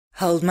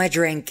Hold My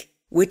Drink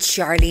with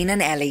Charleen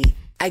and Ellie,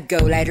 a Go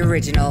Loud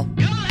original.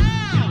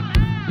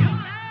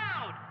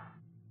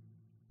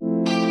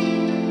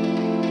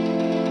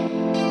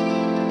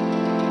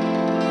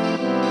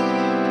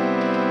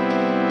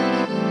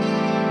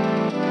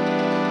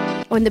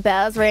 When the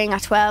bells ring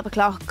at 12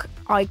 o'clock,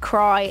 I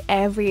cry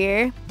every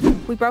year.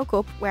 We broke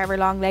up wherever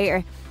long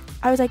later.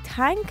 I was like,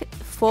 thank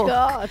fuck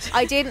God.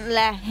 I didn't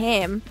let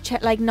him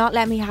not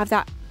let me have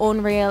that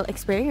unreal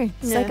experience.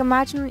 Yeah. Like,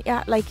 imagine,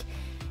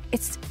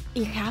 it's,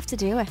 you have to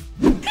do it.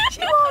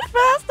 She walked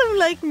past him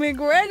like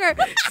McGregor,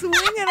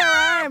 swinging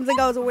her arms and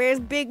goes, "Where's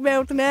Big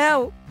Mouth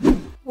now?"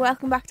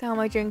 Welcome back to Hold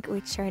My Drink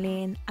with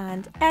Charleen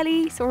and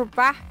Ellie. So we're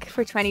back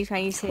for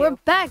 2022. We're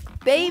back,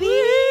 baby.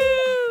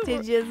 Woo!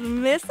 Did you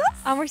miss us?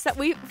 And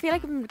we feel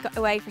like we've been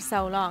away for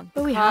so long.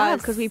 But we have,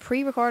 because we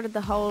pre-recorded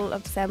the whole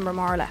of December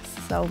more or less.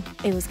 So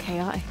it was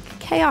chaotic.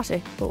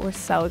 But we're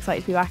so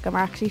excited to be back. I'm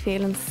actually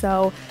feeling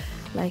so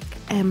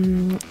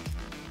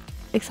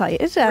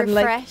excited and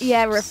refreshed.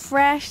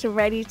 Refreshed and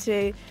ready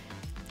to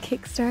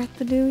kickstart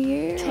the new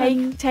year.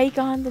 Take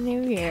on the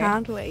new year.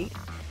 Can't wait.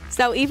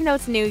 So even though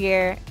it's new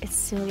year, it's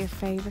still your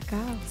favourite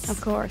girls.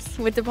 Of course.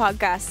 With the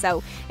podcast.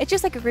 So it's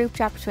just like a group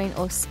chat between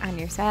us and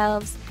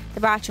yourselves. The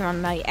bachelor on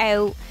a night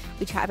out.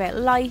 We chat about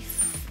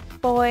life,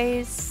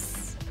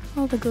 boys,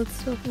 All the good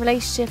stuff.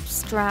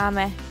 relationships,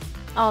 drama,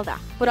 all that.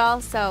 But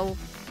also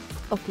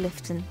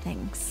uplifting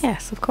things.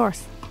 Yes, of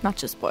course. Not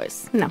just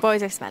boys. No.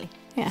 Boys are smelly.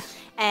 Yeah.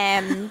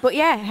 But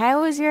yeah,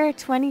 how was your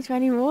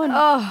 2021?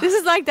 Oh. This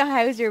is like the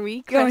how's your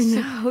week Oh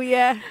question. no,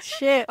 yeah.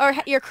 Shit. Or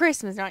your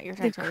Christmas, not your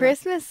The 2021.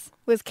 Christmas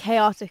was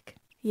chaotic.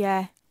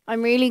 Yeah.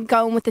 I'm really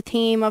going with the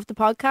theme of the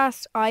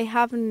podcast. I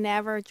have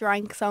never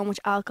drank so much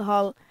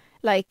alcohol.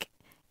 Like,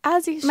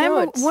 As you should.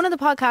 remember one of the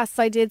podcasts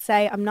I did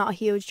say I'm not a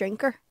huge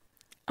drinker.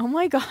 Oh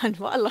my God,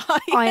 what a lie.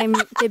 I am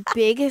the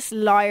biggest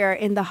liar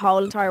in the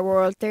whole entire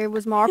world. There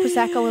was more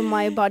Prosecco in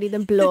my body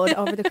than blood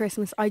over the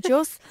Christmas. I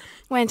just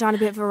went on a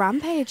bit of a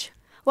rampage.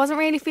 Wasn't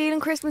really feeling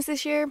Christmas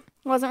this year.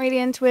 Wasn't really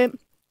into it. I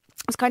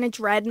was kind of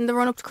dreading the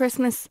run up to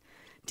Christmas.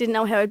 Didn't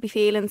know how I'd be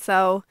feeling,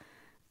 so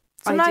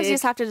Sometimes you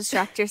just have to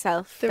distract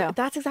yourself. though.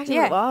 That's exactly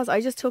Yeah. what it was.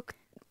 I just took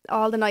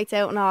all the nights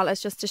out and all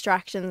as just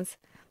distractions.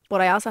 But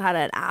I also had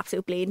an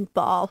absolute bleeding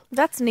ball.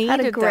 That's needed.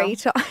 Had a great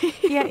time.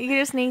 Yeah, you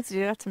just need to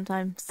do that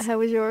sometimes. How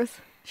was yours?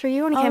 Sure,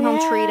 you only came home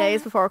 3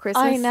 days before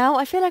Christmas. I know.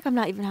 I feel like I'm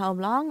not even home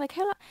long. Like,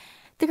 how long?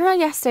 The girl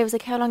yesterday was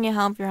like, "How long are you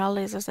home for your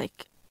holidays?" I was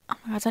like, "Oh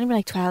my God, it's only been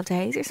like 12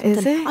 days or something."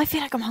 Is it? I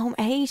feel like I'm home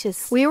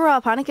ages. We were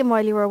all panicking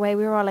while you were away.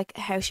 We were all like,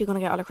 how's she going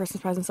to get all her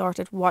Christmas presents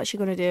sorted? What's she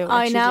going to do? Like,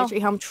 I she's know.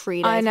 literally home 3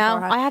 days I know.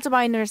 beforehand. I had to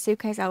buy another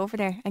suitcase over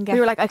there and get. We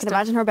were like, I can stuff.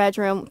 imagine her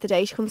bedroom the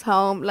day she comes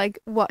home. Like,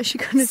 what is she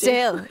going to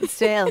do?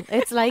 Still,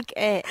 it's like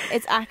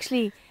it's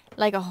actually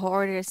like a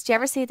hoarder's. Do you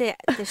ever see the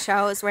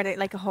shows where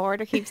like a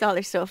hoarder keeps all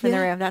their stuff in the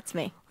room? That's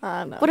me.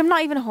 No. But I'm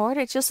not even a hoarder.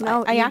 It's just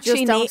No, I you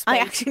actually just don't need. I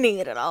space. actually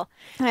need it all.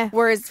 Yeah.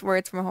 Words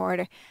from a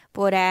hoarder.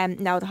 But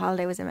no, the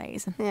holiday was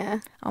amazing. Yeah.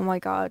 Oh my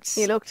God.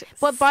 You looked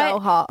But so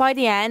hot. by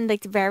the end,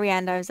 like the very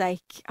end, I was like,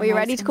 Were you I'm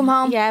ready always to come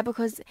home? Yeah,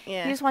 because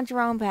Yeah. you just want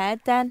your own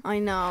bed then. I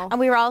know. And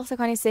we were also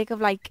kind of sick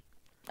of like,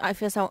 I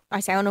sound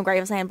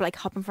ungrateful saying, but like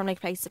hopping from like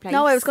place to place.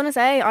 No, I was going to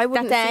say, I that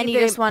wouldn't then see you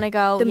just want to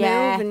go. the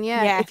yeah, move.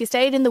 And if you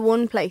stayed in the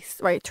one place,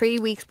 right, 3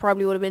 weeks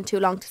probably would have been too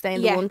long to stay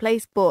in the Yeah. one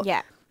place. But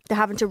yeah. they're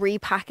having to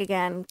repack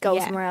again, go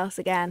Yeah. somewhere else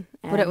again.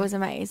 But it was It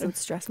amazing. would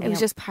stress me It was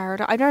out. just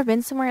paradise. I've never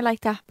been somewhere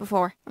like that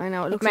before. I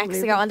know, it Like looks Mexico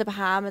unbelievable. and the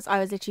Bahamas. I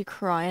was literally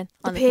crying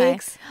on the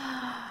pigs.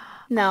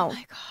 No. Oh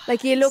my God.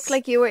 Like, you look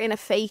like you were in a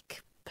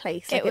fake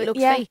place. Like, it looks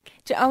fake.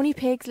 The only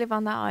pigs live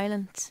on that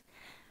island.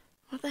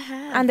 What the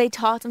hell? And they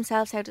taught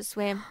themselves how to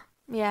swim.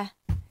 Yeah.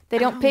 They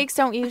don't. Pigs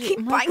don't usually.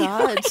 Oh my banging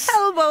God. my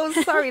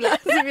elbows. Sorry,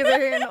 lads, if you're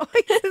hearing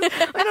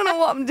noises. I don't know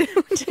what I'm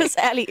doing. Just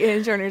Ellie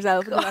injuring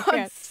herself. in the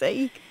backyard. God's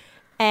sake.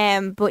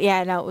 But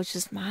yeah, no, it was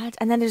just mad.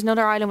 And then there's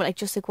another island with like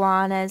just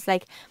iguanas.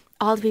 Like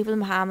all the people in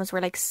the Bahamas were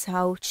like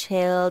so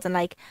chilled and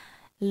like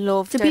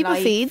loved Do their people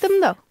life. feed them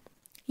though?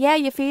 Yeah,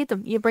 you feed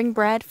them. You bring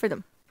bread for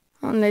them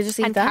And they just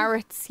eat and that?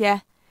 carrots.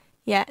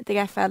 Yeah, they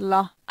get fed a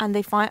lot, and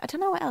they find. I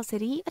don't know what else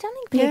they'd eat. I don't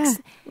think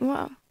pigs. Yeah.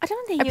 Well, I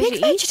don't think are they pigs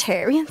usually eat.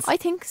 vegetarians? I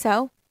think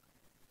so.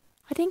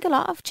 I think a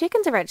lot of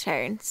chickens are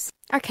vegetarians.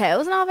 Are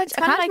cows and all veg?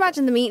 I kinda can't like-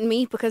 imagine them eating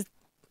meat because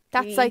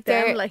That's we like eat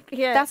them, their. like,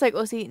 yeah. That's like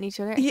us eating each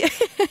other. yeah.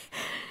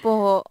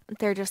 But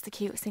they're just the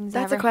cutest things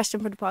That's ever. a question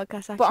for the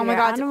podcast. Actually, But, oh my Are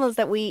God. animals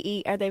that we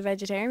eat, are they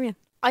vegetarian?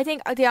 I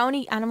think the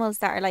only animals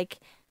that are like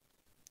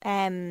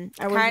Are ones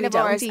we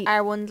carnivores don't eat?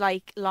 are ones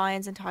like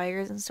lions and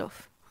tigers and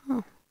stuff.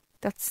 Oh.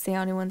 That's the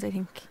only ones I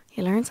think.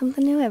 You learn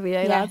something new every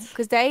day, Yeah, lads.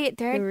 because they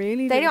You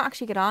really they do. don't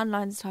actually get on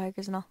lions and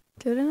tigers and all.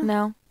 Do they not?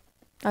 No,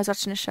 I was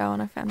watching a show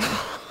and I found it.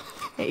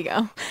 There you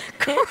go.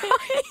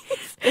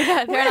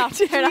 Yeah, they're not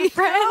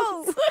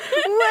friends.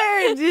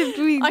 Where did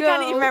we go? I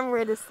can't even remember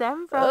where this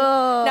stemmed from.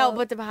 Oh. No,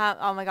 but the Bahamas.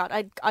 Oh my God,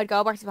 I'd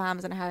go back to the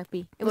Bahamas in a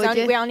heartbeat. It was Would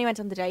only, you? we only went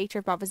on the day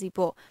trip, obviously,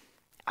 but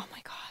oh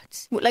my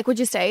God. Like, would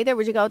you stay there?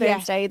 Would you go there Yeah.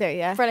 and stay there?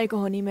 Yeah. For like a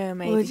honeymoon,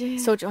 maybe. Would you?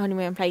 Such a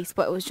honeymoon place,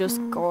 but it was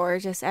just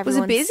gorgeous. Was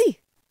Everyone's, it busy?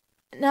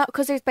 No,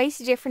 because there's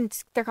basically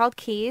different. They're called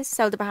keys.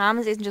 So the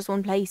Bahamas isn't just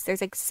one place.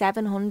 There's like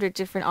 700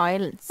 different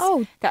islands.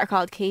 That are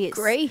called keys.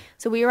 Great.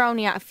 So we were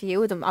only at a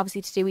few of them,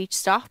 obviously to do each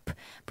stop.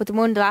 But the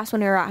last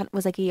one we were at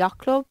was like a yacht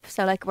club.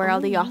 So like where all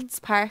the yachts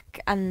park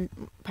and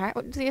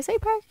What did you say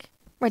park?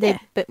 Where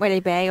they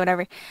bay or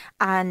whatever,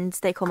 and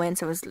they come in.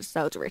 So it was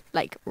loads of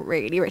like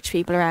really rich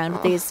people around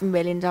with these $1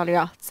 million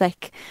yachts,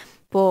 like,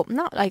 but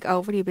not like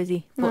overly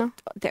busy. But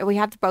we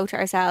had the boat to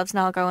ourselves and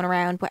all going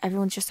around, but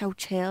everyone's just so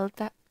chilled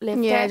that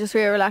lived there. Yeah, just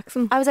really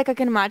relaxing. I was like, I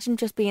can imagine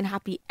just being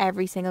happy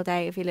every single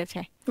day if you lived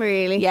here.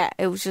 Really? Yeah,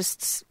 it was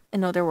just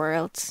another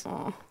world.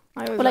 Oh,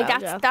 I was But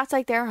like that's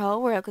like their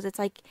whole world, because it's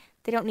like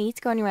they don't need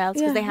to go anywhere else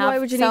because they why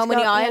have would you so need to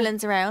many go?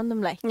 islands around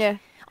them. Like, Yeah.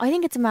 I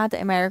think it's mad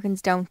that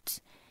Americans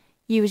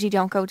usually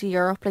don't go to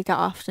Europe like that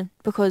often,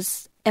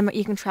 because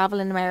you can travel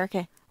in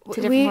America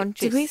to different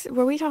countries.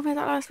 Were we talking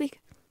about that last week?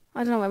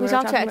 I don't know. We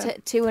talked about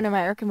it to an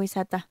American. We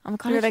said that. I'm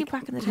kind of like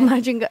back in the day.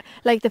 Imagine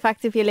like the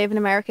fact if you live in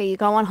America, you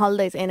go on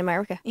holidays in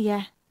America.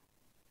 Yeah.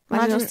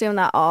 Imagine us doing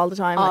that all the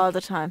time. All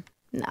the time.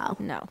 No.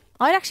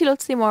 I'd actually love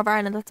to see more of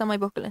Ireland. That's on my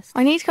bucket list.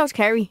 I need to go to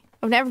Kerry.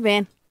 I've never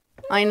been.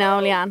 I know,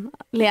 Leanne.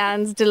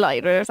 Leanne's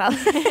delighted with herself.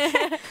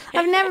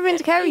 I've never been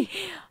to Kerry.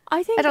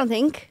 I don't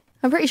think.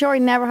 I'm pretty sure I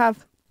never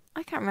have.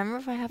 I can't remember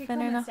if I have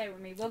been or not. Stay with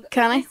me.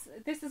 Can I?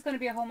 This is going to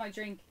be a Home I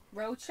Drink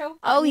roadshow.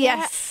 Oh,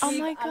 yes. Oh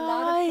my A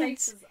lot of god.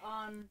 places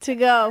on To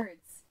go. cards.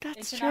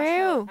 That's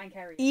International true. and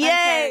Kerry.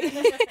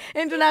 Yay!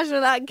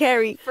 International at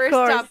Kerry. First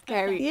stop,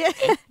 Kerry.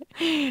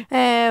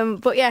 Yeah.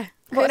 But yeah.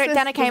 But Christmas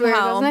then I came was weird,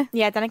 home. wasn't it?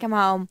 Yeah, then I came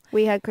home.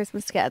 We had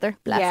Christmas together.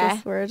 Bless Yeah.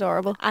 us. We're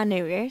adorable. And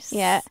New Year's.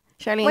 Yeah.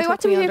 Charlene Wait, took what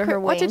did me we under do? her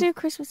What wing. did we do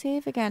Christmas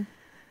Eve again?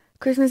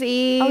 Christmas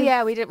Eve. Oh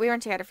yeah, we did. We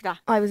weren't together for that.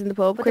 I was in the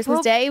pub. But the Christmas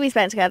pub- Day we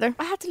spent together.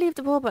 I had to leave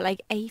the pub at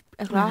like 8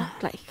 o'clock.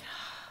 Like,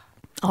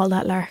 All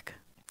that lark.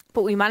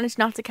 but we managed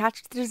not to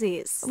catch the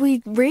disease.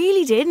 We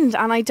really didn't,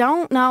 and I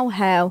don't know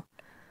how.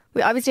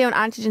 I was doing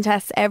antigen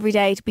tests every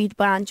day to beat the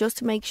band just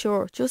to make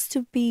sure, just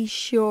to be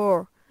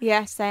sure.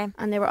 Yeah, same.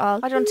 And they were all.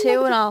 I done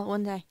 2 and all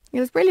one day. It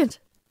was brilliant.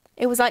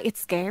 It was like, it's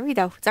scary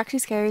though. It's actually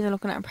scary than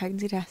looking at a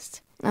pregnancy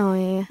test. Oh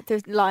yeah.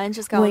 There's lines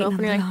just going Waiting up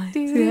on and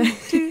the you're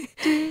like,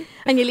 lines,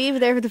 And you leave it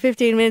there for the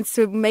 15 minutes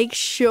to make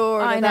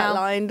sure I that know.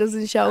 line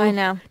doesn't show. I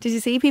know. Did you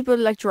see people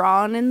like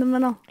drawing in them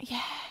and all?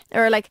 Yeah.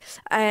 Or like,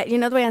 you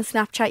know the way on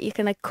Snapchat you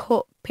can like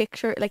cut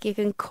you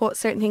can cut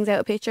certain things out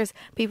of pictures.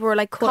 People were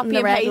like cutting Copy the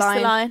and red paste the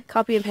line, line.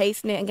 copy and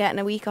pasting it and getting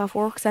a week off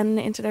work, sending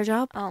it into their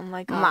job. Oh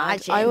my god.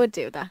 Imagine. I would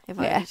do that if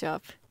I Yeah. had a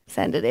job.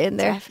 Send it in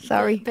there. Definitely.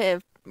 Sorry. Bit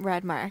of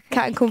red mark.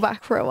 Can't come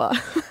back for a while.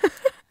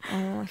 Oh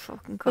my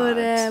fucking god.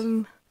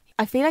 But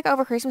I feel like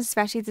over Christmas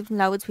especially there's been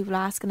loads of people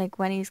asking like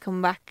when he's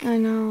coming back I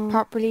know.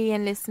 properly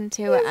and listen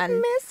to it,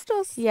 and missed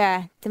us.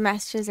 yeah, the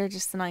messages are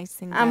just a nice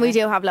thing. And we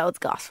do have loads of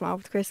gossip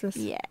over Christmas.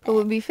 Yeah. But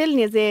we'll be filling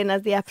you in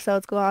as the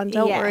episodes go on.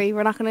 Don't Yeah. worry,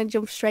 we're not going to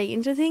jump straight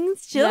into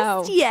things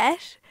just No.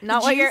 yet.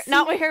 Not what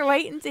you're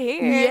waiting to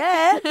hear.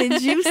 Yeah, the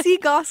juicy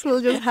gossip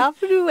will just have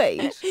to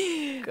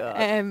wait.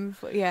 God.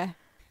 But yeah.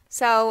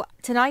 So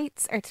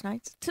tonight's show.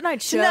 Tonight's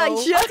show.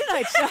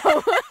 Tonight's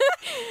show.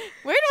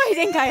 Where do I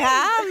think I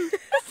am? Do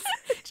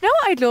you know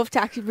what I'd love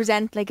to actually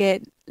present, like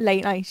a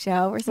late night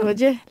show or something? Would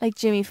you? Like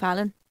Jimmy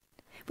Fallon.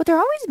 But they're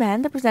always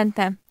men that present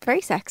them.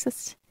 Very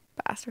sexist,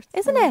 Bastards.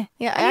 isn't it?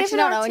 Yeah, Have I you actually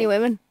ever don't know any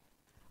noticed- women.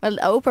 Well,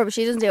 Oprah, but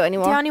she doesn't do it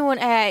anymore. The only one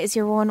is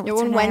your one. Your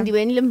what's her one name? Wendy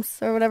Williams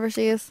or whatever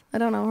she is. I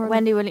don't know her.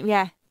 Wendy Williams,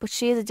 yeah. But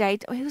she is a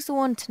date. Who's the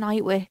one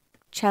tonight with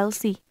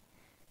Chelsea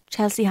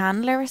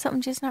Handler or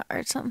something, just not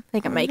or something. I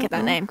think I'm making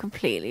that name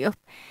completely up.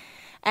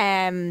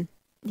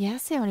 Yeah,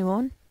 that's the only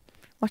one.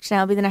 Watch now,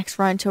 I'll be the next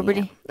Ryan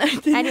Tuberty.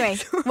 Anyway,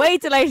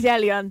 wait till I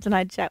tell you on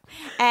tonight's show.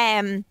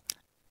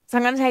 So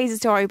I'm going to tell you the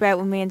story about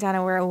when me and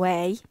Dana were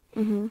away,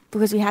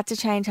 because we had to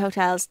change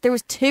hotels. There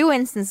was 2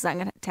 instances I'm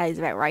going to tell you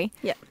about, right?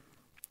 Yeah.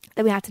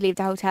 That we had to leave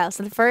the hotel.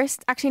 So the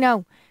first, actually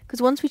no, because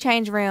once we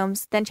changed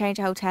rooms, then change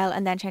a hotel,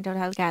 and then change a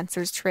hotel again, so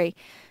there's 3.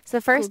 So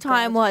the first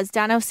time was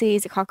Dano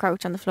sees a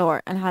cockroach on the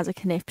floor and has a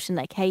conniption,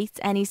 like hates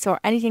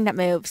anything that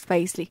moves,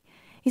 basically.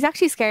 He's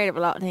actually scared of a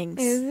lot of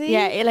things. Is he?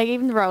 Yeah, like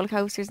even the roller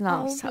coasters and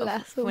all. Oh, So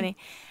bless him.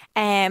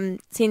 funny.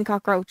 Seen the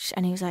cockroach,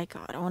 and he was like,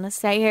 "God, I don't want to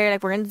stay here.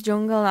 Like we're in the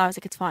jungle." And I was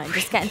like, "It's fine.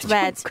 Just get into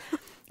bed.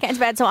 Get into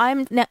bed." So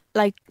I'm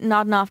like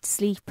nodding off to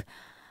sleep.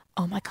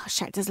 Oh my gosh,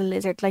 check, there's a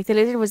lizard. Like the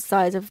lizard was the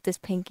size of this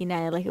pinky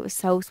nail. Like it was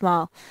so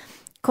small.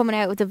 Coming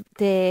out with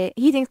the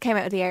he thinks it came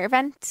out of the air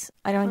vent.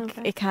 I don't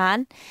think it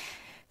can.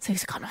 So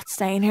he's like, "I'm not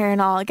staying here,"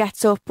 and all.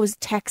 Gets up, was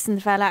texting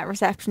the fella at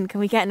reception, "Can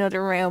we get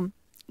another room?"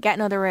 Get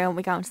another room.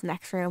 We go into the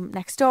next room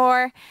next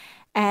door.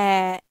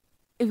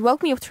 He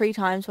woke me up 3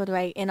 times, by the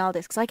way, in all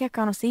this, because I kept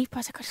going to sleep. I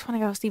was like, I just want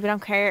to go to sleep. I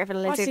don't care if a What,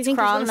 do you lizard's think he's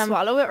crawling. going to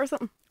swallow it or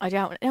something? I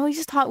don't know. He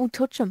just thought we'd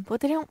touch them, but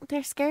they don't.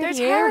 They're scared. They're of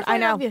you. terrified I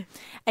know. of you.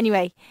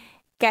 Anyway,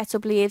 gets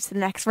up, leaves to the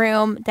next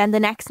room. Then the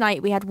next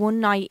night, we had one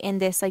night in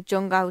this like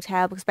jungle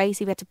hotel, because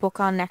basically we had to book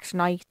on an extra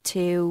night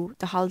to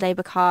the holiday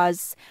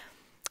because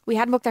we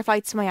hadn't booked our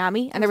flights to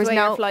Miami, and there was the way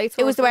our no. flights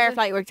It were, was the way our wasn't it?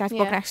 flight worked. I had to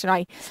book an Yeah. extra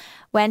night.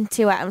 Went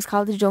to it, and it was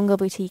called the Jungle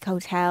Boutique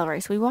Hotel.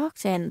 Right, so we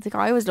walked in. The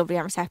guy was lovely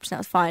on reception. That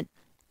was fine.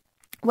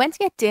 Went to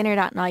get dinner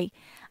that night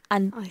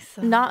and I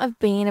saw. not a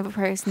bean of a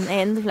person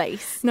in the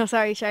place. No,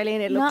 sorry, Charlene.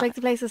 It looked like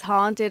the place was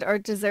haunted or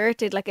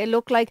deserted. Like, it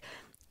looked like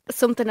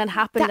something had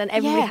happened and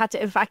everybody had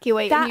to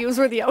evacuate and you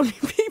were the only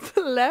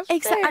people left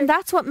there. And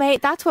that's what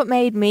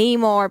made me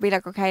more be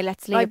like, okay,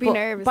 let's leave. I'd be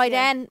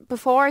nervous.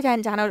 Before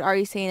then, Dan had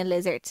already seen a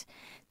lizard.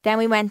 Then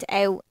we went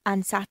out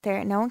and sat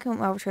there. No one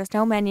came over to us.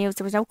 No menus.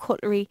 There was no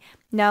cutlery.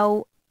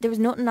 No, there was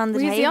nothing on the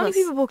tables. The only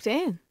people booked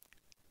in.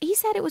 He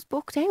said it was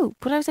booked out,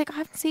 but I was like, I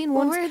haven't seen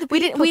one. Where are the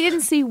We people?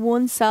 didn't see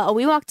one soul.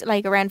 We walked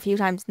like around a few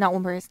times, not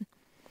one person.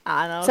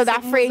 I know. So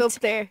that up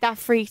there.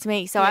 freaked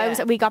me.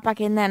 So we got back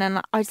in then,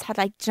 and I just had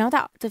like, do you know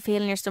that the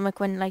feel in your stomach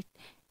when like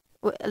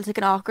it's like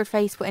an awkward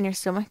face put in your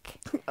stomach?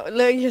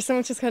 Like your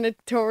stomach just kind of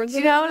turns. Do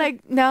you know do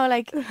you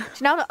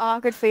know the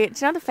awkward feel? Do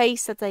you know the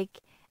face that's like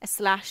a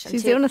slash?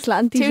 She's doing a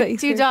slanty face.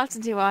 Two dots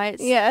and two eyes.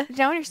 Yeah. Do you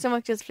know when your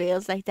stomach just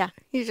feels like that?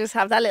 You just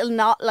have that little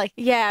knot, like.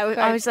 Yeah,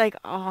 I was like,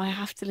 oh, I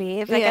have to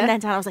leave. Like, and then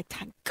Dan was like,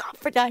 thank God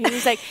for that.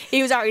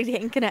 He was already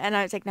thinking it, and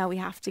I was like, no, we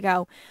have to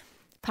go.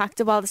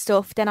 Packed up all the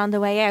stuff. Then on the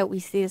way out, we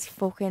see this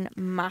fucking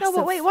massive. No,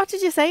 but wait, what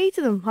did you say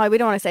to them? We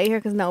don't want to stay here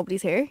because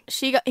nobody's here.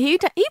 He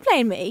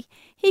blamed me.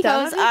 He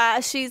Don't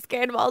goes, she's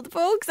scared of all the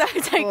bugs. I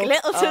was like,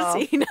 little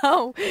does he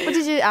know. But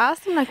did you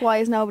ask them, like, why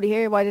is nobody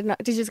here? Did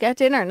you just get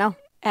dinner? No.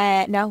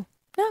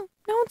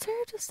 No one's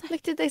here. Just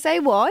Like, did they say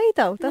why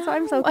though? That's what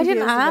I'm so confused I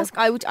didn't about. ask.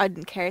 I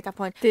didn't care at that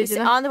point. Did you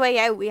not? On the way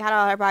out, we had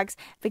all our bags.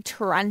 Big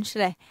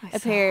tarantula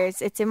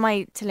appears. It's in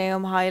my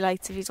Tulum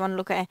highlights if you just want to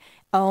look at it.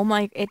 Oh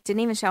my! It didn't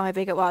even show how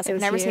big it was. I've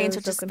never seen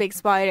such a big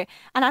spider.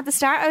 And at the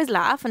start, I was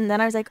laughing. And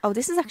then I was like, "Oh,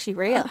 this is actually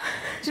real." Do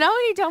you know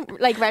when you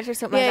don't like register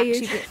something? Yeah, you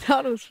actually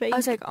thought it was fake. I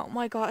was like, "Oh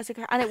my God!" I was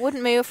like, and it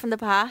wouldn't move from the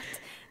path.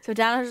 So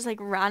Dana just like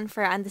ran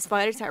for it, and the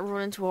spider started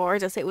running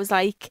towards us. It was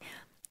like,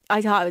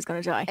 I thought I was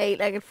going to die.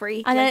 8-legged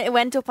freak. And then it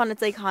went up on its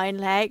like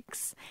hind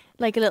legs,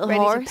 like a little ready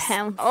horse. to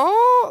pounce.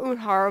 Oh, it was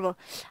horrible.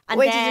 And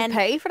wait, then did you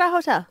pay for that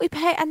hotel? we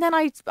pay, and then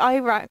I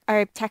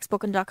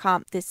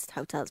textbooking.com. This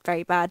hotel's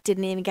very bad.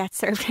 Didn't even get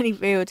served any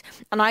food,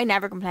 and I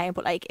never complained.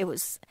 But like, I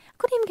couldn't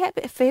even get a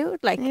bit of food.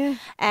 Like,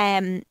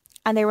 and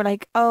they were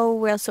like, "Oh,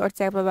 we'll sort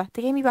it out." Blah blah.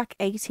 They gave me back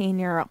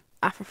 €18.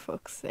 Ah, for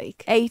fuck's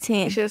sake.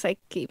 18. You should have said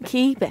keep it.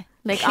 Keep it.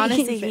 Like,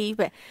 honestly, keep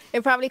it.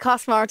 It probably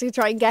cost more to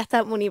try and get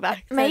that money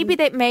back. Maybe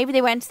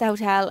they went to the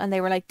hotel and they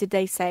were like, did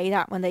they say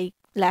that when they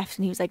left?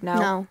 And he was like, no.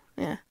 No.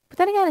 Yeah. But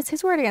then again, it's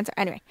his word against her.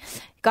 Anyway,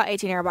 got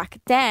 €18 back.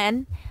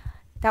 Then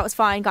that was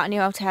fine. Got a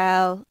new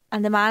hotel,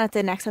 and the man at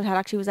the next hotel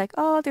actually was like,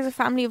 "Oh, there's a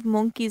family of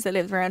monkeys that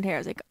lives around here." I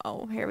was like,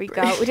 "Oh, here we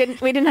go." We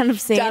didn't end up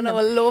seeing them. Dana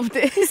will love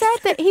this. He said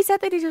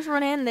that he just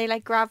run in, they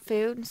like grab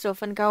food and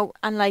stuff and go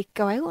out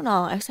and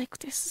all. I was like,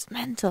 "This is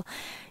mental.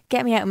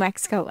 Get me out of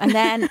Mexico." And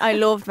then I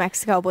loved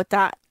Mexico, but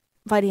that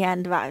by the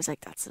end of it, I was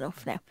like, "That's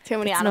enough now. Too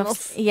many That's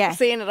animals. Enough." Yeah,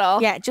 Seeing it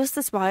all. Yeah, just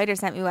the spider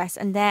sent me west,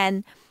 and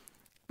then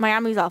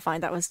Miami was all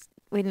fine.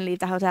 We didn't leave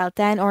the hotel.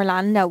 Then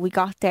Orlando, we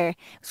got there. It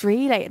was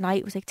really late at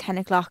night. It was like 10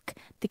 o'clock.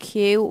 The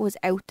queue was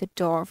out the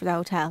door for the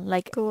hotel.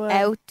 Like,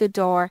 out the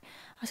door.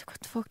 I was like, what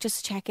the fuck,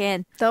 just to check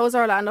in. Those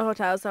Orlando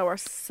hotels, though, were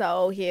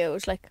so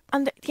huge. Like,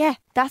 And yeah,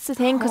 that's the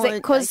thing.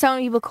 Because so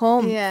many people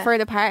come for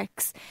the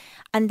parks.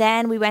 And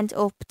then we went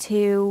up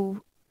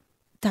to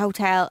the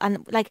hotel.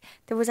 And, like,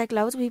 there was, like,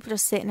 loads of people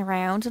just sitting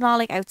around and all,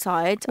 like,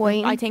 outside.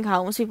 Waiting. I think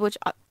homeless people, which,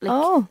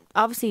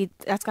 obviously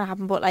that's going to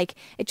happen. But, like,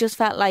 it just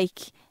felt like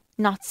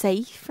not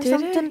safe or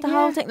something. The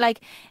whole thing, like,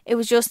 it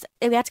was just,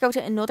 we had to go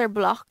to another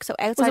block. So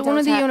outside, was it one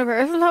of the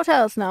Universal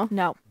hotels? No,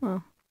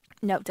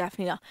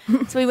 definitely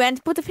not. So we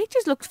went, but the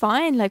pictures looked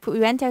fine. Like, but we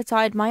went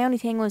outside. My only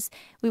thing was,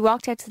 we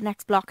walked out to the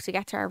next block to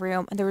get to our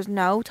room, and there was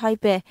no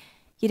type of,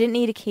 you didn't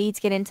need a key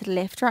to get into the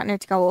lift or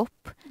to go up.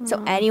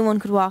 So anyone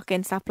could walk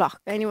into that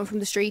block. Anyone from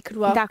the street could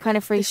walk. That kind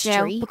of freaked me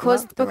out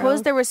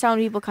because there were so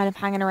many people kind of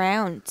hanging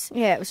around.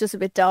 Yeah, it was just a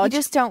bit dodgy. You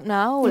just don't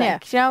know,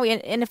 like, you know,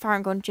 in a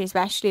foreign country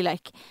especially,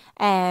 like,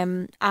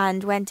 and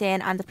went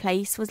in, and the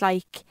place was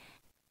like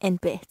in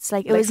bits,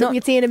 like it was something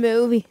you'd see in a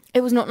movie.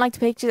 It was nothing like the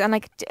pictures, and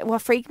like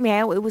what freaked me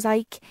out, it was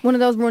like one of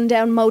those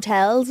rundown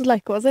motels,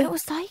 like, was it? It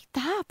was like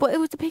that,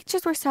 but the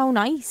pictures were so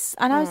nice,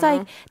 and I was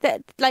like,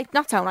 that, like,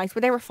 not so nice,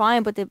 but they were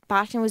fine. But the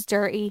bathroom was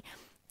dirty.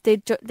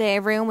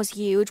 The room was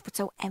huge, but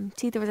so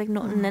empty. There was like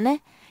nothing in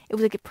it. It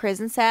was like a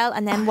prison cell,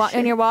 and then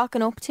when you're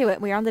walking up to it,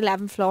 we were on the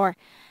 11th floor,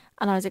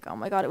 and I was like, oh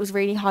my God, it was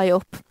really high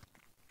up.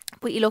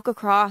 But you look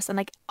across, and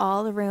like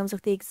all the rooms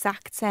look the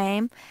exact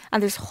same,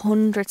 and there's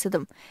hundreds of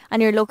them,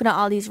 and you're looking at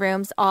all these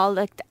rooms, all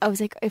like, I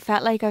was like, it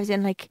felt like I was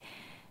in like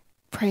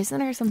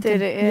prison or something.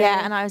 Did it?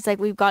 Yeah, and I was like,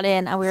 we got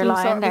in and we were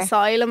lying sort of there,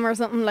 asylum or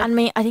something, like.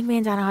 And I think me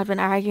and Dana had been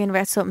arguing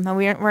about something, and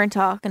we weren't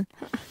talking.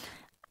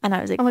 And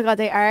I was like, oh my God,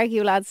 they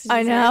argue, lads.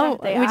 I know,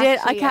 we did.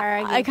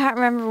 I can't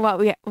remember what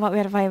we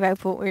had to fight about,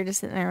 but we were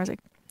just sitting there. I was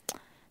like,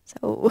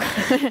 so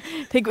I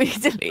think we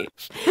need to leave.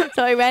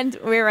 So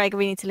we were like,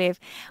 we need to leave.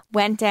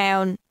 Went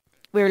down.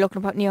 We were looking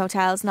about new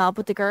hotels and all,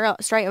 but the girl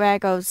straight away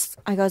goes,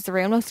 the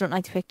room looks, don't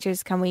like the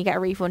pictures. Can we get a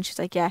refund? She's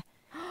like, yeah.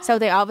 So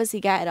they obviously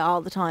get it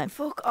all the time.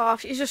 Fuck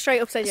off. She's just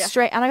straight up said yeah.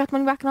 Straight, and I got the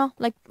money back and all.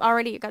 Like,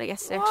 already, you got it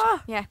yesterday.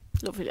 What? Yeah,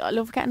 lovely. I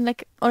love getting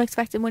like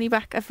unexpected money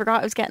back. I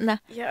forgot I was getting that.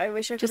 Yeah, I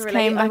wish I could Just relate.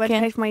 came I back went to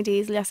in. pay for my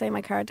diesel yesterday.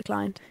 My card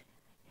declined.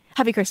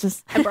 Happy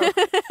Christmas. I'm broke.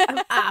 I'm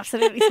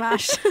absolutely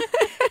smashed.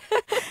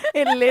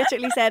 It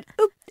literally said,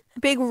 oop,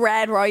 big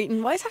red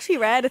writing. Why is it actually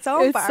red? It's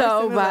all It's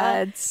so embarrassing,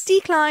 bad. isn't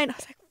it? Decline.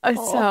 I was like, It's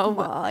oh so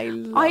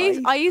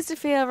my I used to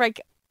feel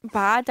like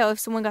bad though if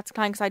someone got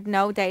declined because I'd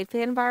know they'd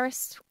feel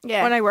embarrassed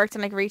Yeah. when I worked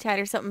in like retail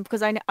or something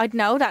because I'd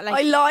know that like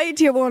I lied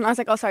to you one. I was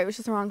like, oh, sorry, it was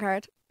just the wrong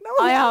card. No,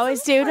 I it always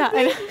wasn't. do that.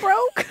 I'm being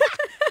broke.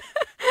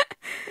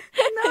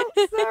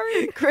 No,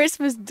 sorry.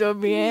 Christmas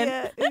dubbed me in.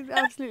 Yeah, it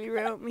absolutely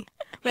ruined me.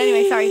 But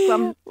anyway, sorry, go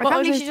on. I What can't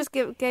was believe it? she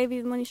just gave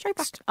you the money straight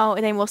back. Oh,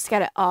 they must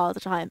get it all the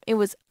time. It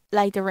was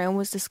like the room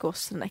was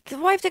disgusting. Like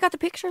Why have they got the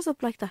pictures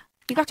up like that?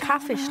 You got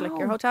catfish, like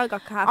your know. hotel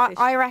got catfish.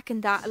 I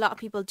reckon that a lot of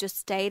people just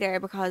stay there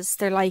because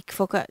they're like,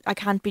 fuck it, I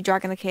can't be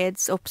dragging the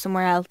kids up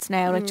somewhere else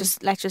now. Like,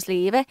 let's just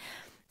leave it.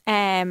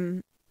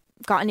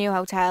 Got a new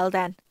hotel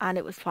then, and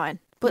it was fine.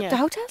 But Yeah. the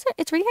hotels,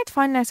 it's really hard to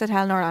find a nice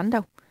hotel in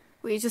Orlando.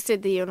 We just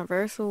did the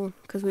Universal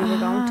because we were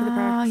going to the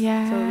parks.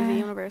 yeah. So it was a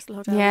Universal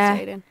hotel Yeah. we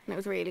stayed in, and it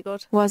was really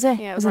good. Was it?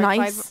 Yeah, it was was it right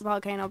nice? by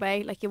Volcano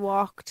Bay. Like you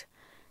walked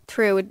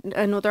through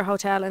another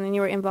hotel, and then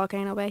you were in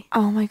Volcano Bay.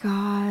 Oh my god!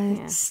 Yeah,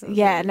 it was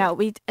Yeah,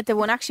 really no, the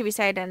one actually we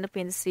said ended up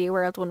being the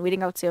SeaWorld one. We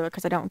didn't go to SeaWorld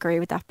because I don't agree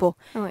with that, but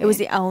Oh, it was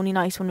the only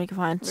nice one we could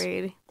find.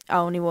 really.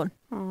 Only one.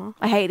 Oh.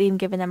 I hate even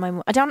giving them my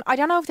money. I don't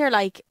know if they're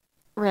like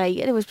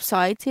related. It was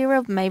beside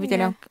SeaWorld. Maybe they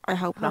Yeah. don't. I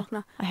hope not.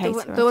 No. I hate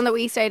the SeaWorld. one that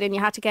we stayed in, you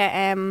had to get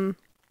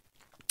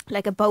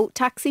like a boat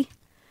taxi.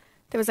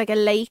 There was like a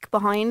lake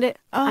behind it,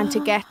 and to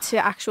get to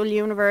actual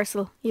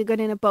Universal, you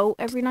got in a boat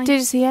every night. Did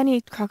you see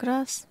any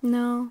crocodiles?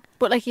 No,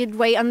 but like you'd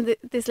wait on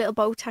this little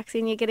boat taxi,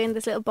 and you get in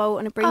this little boat,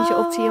 and it brings you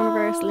up to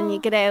Universal, and you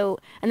get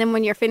out, and then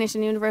when you're finished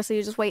in Universal,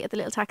 you just wait at the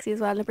little taxi as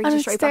well, and it brings And you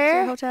it's straight back to your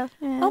there? hotel.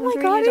 Yeah, Oh it was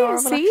my really god! I didn't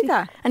adorable, see actually.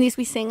 that. And you used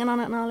to be singing on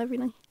it and all every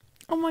night.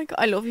 Oh my god!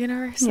 I love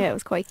Universal. Yeah, it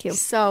was quite cute.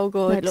 So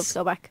good. I'd love to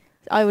go back.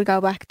 I would go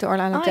back to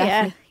Orlando. Oh definitely.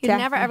 yeah, you'd never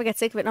Definitely. ever get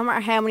sick of it, no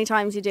matter how many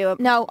times you do it.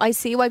 No, I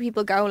see why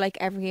people go like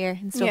every year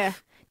and stuff. Yeah.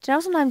 Do you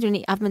know sometimes when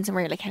you have been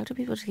somewhere, you're like, how do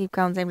people just keep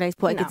going to the same place?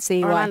 But I No, could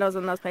see why. Orlando's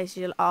one of those places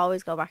you'll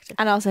always go back to.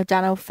 And also,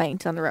 Dano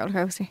fainted on the roller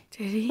coaster.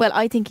 Did he? Well,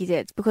 I think he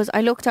did because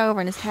I looked over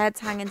and his head's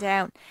hanging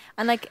down.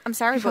 And like, I'm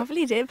sorry, he but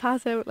probably did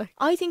pass out. Like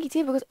I think he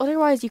did because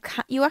otherwise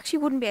you actually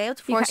wouldn't be able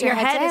to force your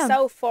head is down.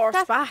 so forced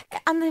That-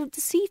 back. And the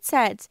seat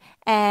said,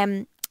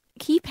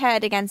 keep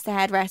head against the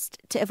headrest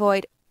to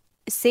avoid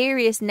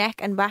serious neck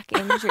and back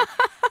injury.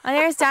 And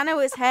there's Dano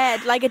with his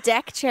head like a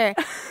deck chair.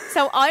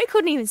 So I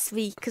couldn't even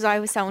speak because I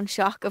was so in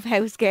shock of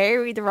how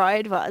scary the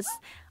ride was.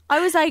 I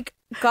was like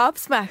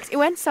gobsmacked. It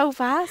went so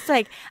fast,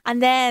 like,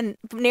 and then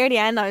near the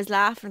end I was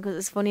laughing because it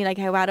was funny, like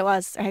how bad it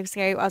was or how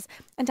scary it was.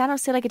 And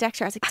Dano's still like a deck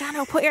chair. I was like,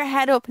 Dano, put your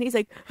head up, and he's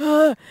like,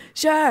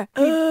 sure.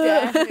 He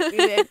definitely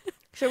did.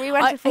 Sure, we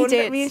went I to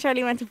did. me and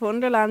Charlie went to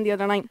Wonderland the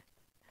other night.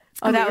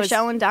 Oh, And that we were was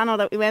showing Dano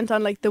that we went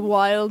on like the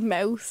wild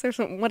mouse or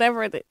something,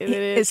 whatever it is.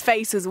 his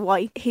face was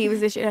white. He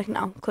was literally like,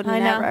 no, couldn't I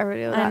know. never ever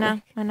do that. I know.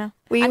 Like, I know.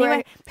 we And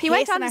were he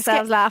went on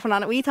ourselves laughing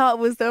on it. We thought it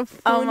was the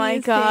funniest Oh my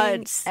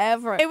God. thing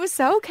ever. It was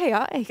so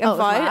chaotic and, Oh, it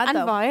was mad,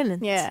 though.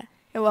 violent. Yeah,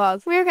 it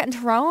was. We were getting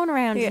thrown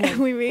around. Yeah,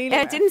 we really. Yeah,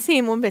 were. it didn't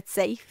seem one bit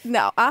safe.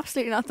 No,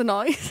 absolutely not the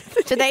noise.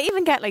 Did they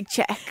even get like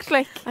checked?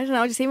 Like, I don't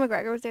know. Did you see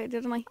McGregor was there,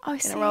 didn't I? oh,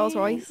 In a Rolls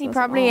Royce. He I was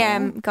probably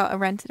like, oh, got a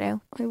rented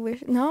out. I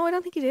wish. No, I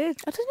don't think he did.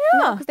 I don't No,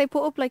 know because they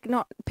put up like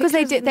not because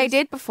they pictures did. and They just-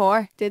 did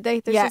before. Did they?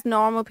 There's Yeah. just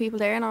normal people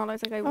there and all. I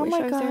was like, I Oh wish my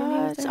I was there. When he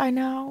was god! there. I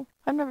know.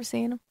 I've never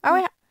seen him.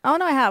 Oh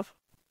no, I have.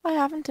 I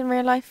haven't in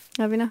real life.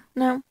 Have you not?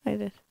 No. I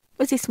did.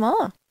 Was he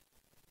small?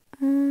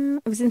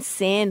 It was in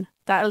Sin.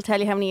 That'll tell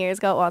you how many years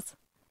ago it was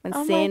when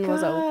Oh Sin my god!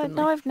 was open.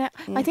 No, like. I've never.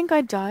 Yeah. I think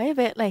I'd die a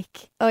bit.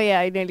 Like, Oh yeah,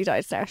 I nearly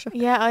died starstruck.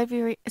 yeah, I'd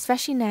be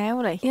especially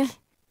now. Like, Yeah.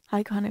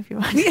 hi Con, if you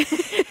want.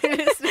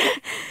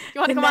 You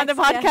want to The come on the next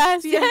podcast?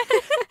 guest, yeah.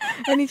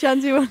 Any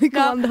chance you want to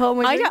come on the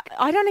home? I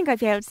don't think I'd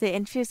be able to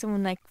interview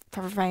someone like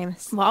proper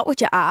famous. What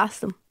would you ask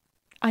them?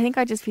 I think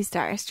I'd just be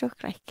starstruck.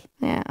 Like,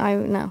 Yeah, I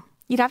no.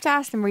 you'd have to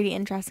ask them really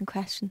interesting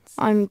questions.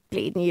 I'm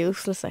bleeding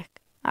useless. Like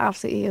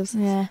absolutely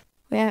useless. Yeah.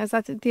 Yeah, is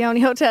that the only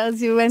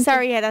hotels you went? to?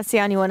 Sorry, yeah, that's the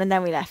only one, and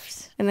then we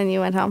left. And then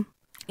you went home.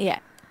 Yeah.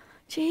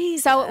 Jeez.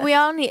 So we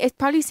only. It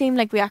probably seemed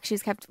like we actually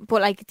just kept,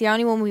 but like the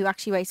only one we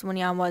actually wasted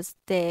money on was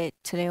the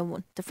Tulum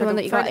one, the one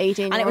that you got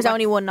 18, and it was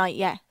only one night.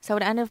 Yeah. So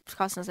it ended up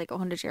costing us like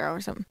 €100 or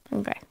something.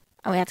 okay.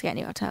 And we had to get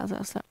new hotels, so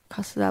that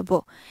cost us that.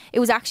 But it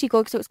was actually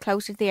good because it was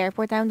closer to the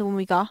airport down the one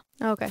we got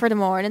Okay. for the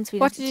morning. So we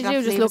What didn't did you have do?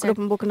 to Just leave look us it up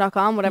on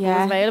booking.com, whatever was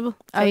Yeah. available.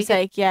 I was Take it.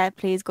 like, yeah,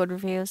 please, good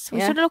reviews. We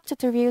Yeah. should have looked at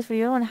the reviews for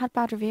the other one. It had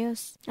bad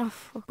reviews. Oh,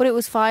 fuck. But it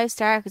was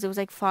 5-star because it was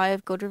like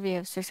 5 good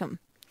reviews or something.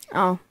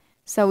 Oh,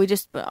 So we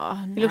just... you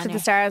looked at the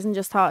stars and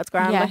just thought it's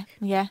grand. Yeah, Like.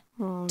 yeah.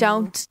 Oh, no.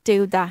 Don't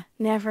do that.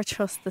 Never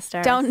trust the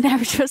stars. Don't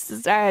never trust the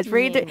stars.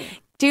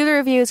 Do the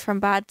reviews from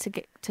bad to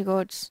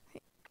good.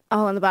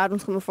 Oh, and the bad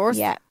ones coming first.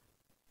 Yeah.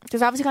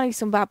 There's obviously going to be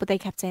some bad, but they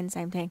kept saying the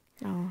same thing.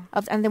 Oh.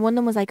 And then one of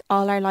them was like,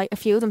 a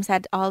few of them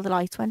said all the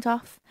lights went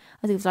off.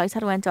 I think if the lights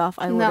had went off,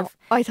 I would have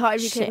I thought I'd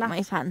be shit kidnapped.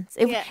 my pants.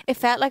 Yeah. It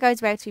felt like I was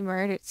about to be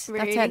murdered.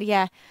 Really?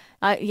 That's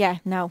how, yeah,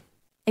 no.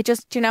 It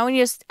just, do you know when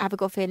you just have a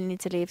gut feeling you need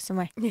to leave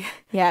somewhere? Yeah.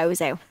 Yeah, I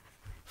was out.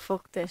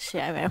 Fuck this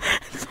shit, I'm out.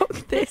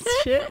 Fuck this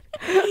shit.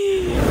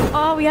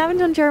 Oh, we haven't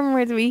done German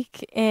word of the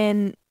week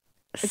in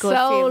a good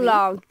So few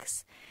long.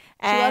 weeks.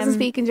 She wasn't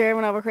speaking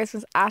German over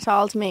Christmas at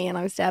all to me, and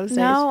I was devastated.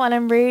 No, and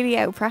I'm really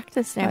out of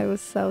practice now. I was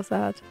so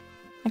sad.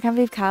 I can't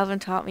believe Calvin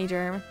taught me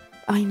German.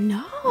 I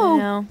know. I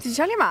know. Did you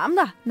tell your mum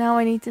that? No,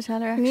 I need to tell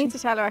her You actually. need to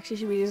tell her. Actually,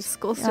 she'd be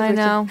disgusted. I with you.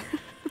 know.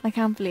 I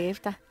can't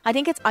believe that. I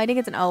think it's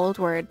an old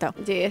word though.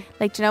 Do you?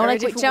 Like, do you know, Or a like,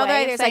 do you different know the way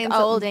way of there's like saying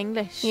old something?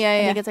 English? Yeah, I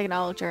yeah. think it's like an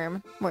old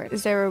German word.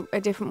 Is there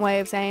a different way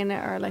of saying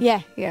it, or like?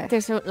 Yeah, Yeah.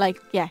 There's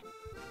yeah.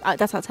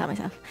 That's what I'll tell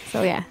myself.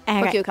 So yeah.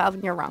 Okay. Fuck you,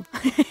 Calvin. You're wrong.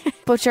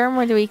 But German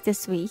word of the week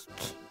this week.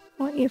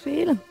 What are you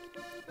feeling?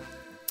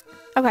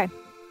 Okay.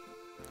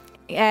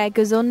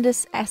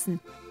 Gesundes Essen.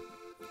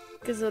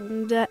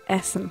 Gesunde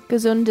Essen.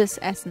 Gesundes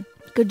Essen.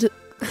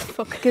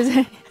 Fuck.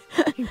 Ges-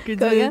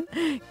 Go again.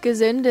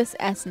 Gesundes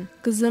Essen.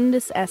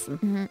 Gesundes Essen.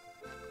 Mhm.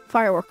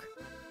 Firework.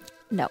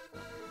 No.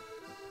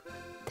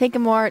 Think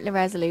of more the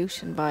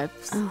resolution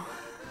vibes.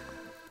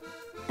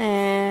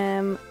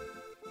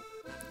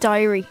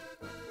 Diary.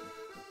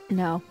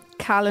 No.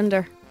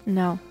 Calendar.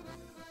 No.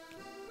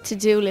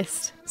 To-do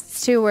list.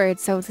 It's 2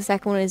 words. So the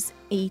second one is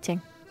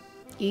eating.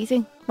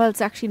 Eating. Well,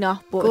 it's actually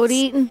not. But Good it's,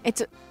 eating.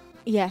 It's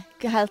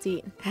healthy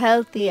eating.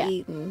 Healthy Yeah.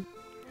 eating.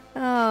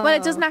 Oh. Well,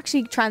 it doesn't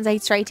actually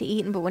translate straight to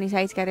eating, but when you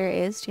say it together, it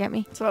is. Do you get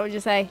me? So what would you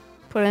say?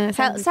 Put in a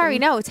sentence. Sorry,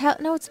 no, it's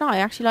no, it's not. I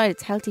actually lied.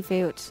 It's healthy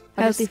food.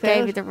 I Healthy just gave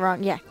food? you the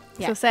wrong. Yeah.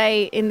 So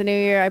say in the new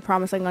year, I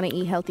promise I'm going to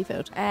eat healthy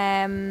food.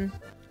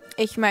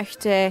 Ich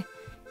möchte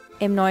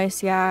im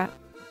neues Jahr.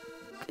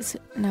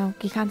 No,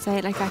 you can't say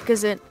it like that.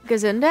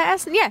 Gesunde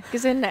essen? Yeah,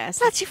 gesunde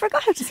essen. Lads, you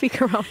forgot how to speak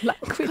your own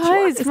language. Guys,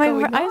 What is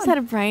going I on? just had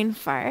a brain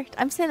fart.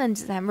 I'm still in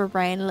December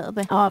brain a little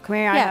bit. Oh, come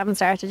here. I Yeah. haven't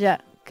started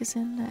yet.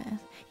 Gesunde essen.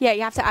 Yeah,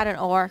 you have to add an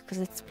or because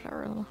it's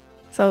plural.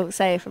 So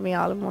say it for me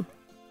all in one.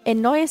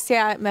 In neues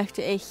Jahr möchte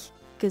ich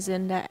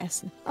gesunde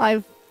essen.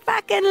 I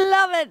fucking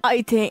love it.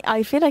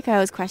 I feel like I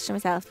always question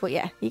myself, but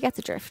yeah, you get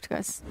the drift,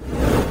 guys.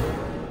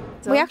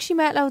 So- We actually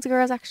met loads of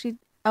girls actually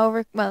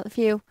over, well, a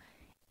few,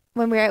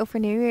 when we were out for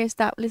New Year's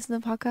that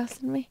listened to the podcast,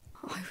 didn't we?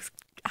 I was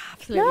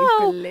absolutely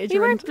No,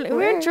 belligerent. we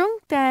weren't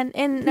drunk then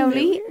in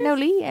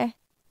Nolita.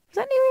 Was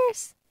that New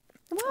Year's?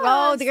 It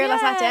Oh, was, the girl that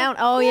sat yeah. down.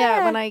 Oh,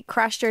 yeah. When I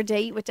crashed her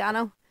date with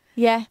Dano.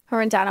 Yeah.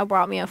 Her and Dano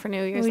brought me out for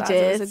New Year's. We lads.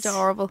 It was did.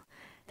 adorable.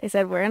 They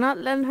said, we're not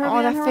letting her Oh, be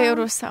on that her food own.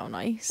 was so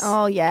nice.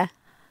 Oh, yeah.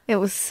 It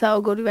was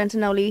so good. We went to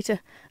Nolita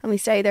and we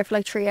stayed there for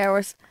like 3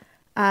 hours.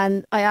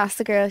 And I asked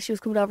the girl, she was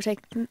coming over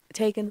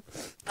taking.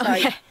 Sorry.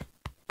 Okay.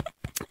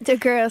 The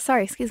girl,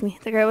 sorry, excuse me.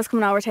 The girl was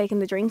coming over taking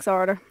the drinks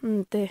order.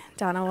 And the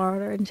Dano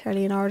order and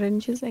Charleen ordered.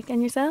 And she was like,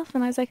 and yourself?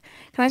 And I was like,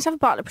 can I just have a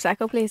bottle of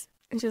Prosecco, please?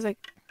 And she was like,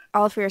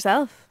 all for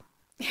yourself.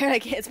 You're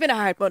like, it's been a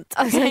hard month.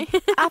 I was like,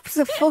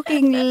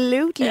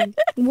 absolutely.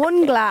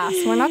 One glass.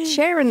 We're not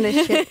sharing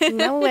this shit.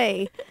 No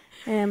way.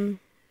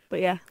 But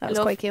yeah, that was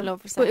quite cute.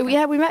 Love But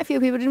yeah, we met a few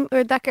people.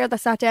 Or that girl that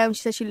sat down,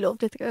 she said she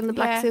loved it. The girl in the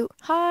black suit.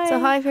 Hi. So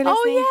hi if you're listening.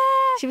 Oh,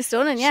 yeah. She was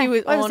stunning, yeah. She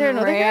was Oh, was there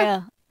another girl?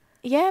 unreal.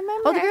 Yeah,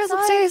 remember? Oh, the girls outside?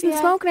 upstairs in the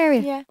Yeah. smoking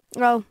area. Yeah.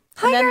 Oh,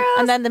 hi and then, girls.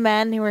 And then the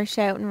men who were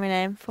shouting my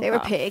name. Fuck they were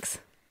off. pigs.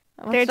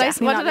 What They're did, I,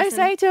 definitely what not did I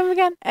say to him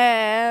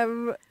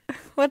again?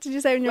 What did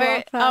you say when you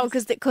walked past? Oh,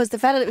 because the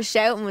fella that was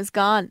shouting was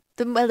gone.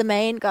 The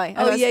main guy.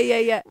 Oh,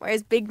 yeah.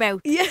 Where's Big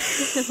Mouth? Yeah.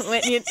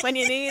 when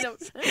you need him.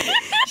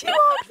 She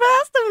walked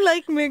past him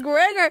like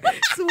McGregor,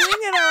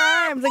 swinging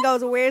her arms and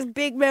goes, "Where's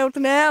Big Mouth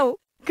now?"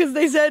 Because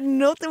they said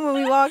nothing when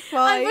we walked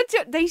by.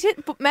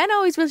 But men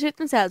always will shit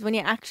themselves when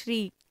you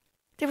actually.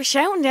 They were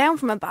shouting down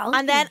from a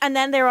balcony. And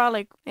then they were all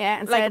like, yeah,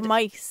 and like said,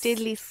 mice.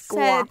 diddly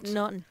squat. Said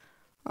nothing.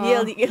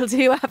 Oh. You'll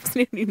do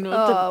absolutely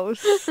nothing. Oh, it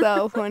was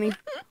so funny.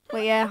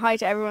 But yeah, hi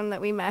to everyone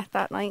that we met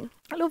that night.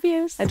 I love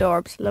yous.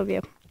 Adorbs, love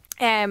you.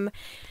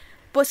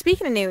 But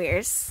speaking of New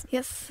Year's,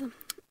 Yes.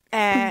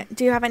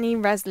 do you have any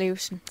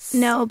resolutions?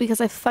 No, because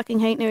I fucking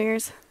hate New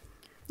Year's.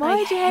 Why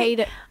I do you hate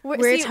it? We're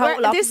We're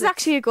total this is opposites.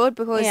 actually a good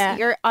because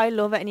Yeah. I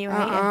love it and you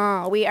hate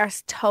it. We are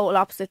total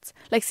opposites.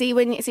 Like, see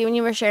when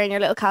you were sharing your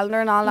little calendar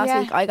and all last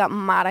Yeah. week, I got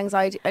mad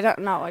anxiety. I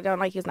don't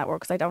like using that word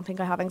because I don't think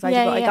I have anxiety,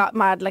 Yeah, but I yeah. got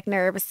mad, like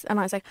nervous, and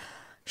I was like,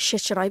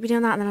 shit, should I be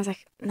doing that? And then I was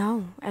like,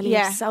 no, Ellie,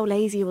 Yeah. you're so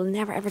lazy, you will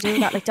never ever do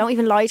that. Like, don't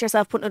even lie to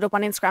yourself putting it up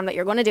on Instagram that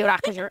you're going to do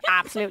that because you're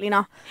absolutely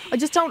not. I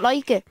just don't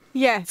like it.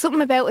 Yeah. Something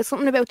about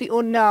the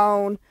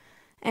unknown.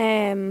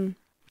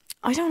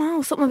 I don't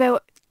know, something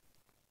about,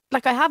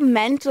 like, I have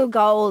mental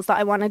goals that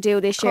I want to do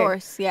this Of year.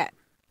 course, yeah.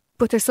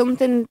 But there's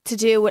something to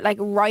do with like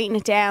writing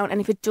it down, and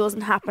if it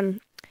doesn't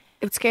happen,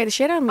 it would scare the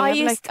shit out of me. I I'd be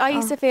used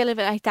like, to feel a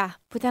bit like that,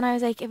 but then I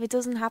was like, if it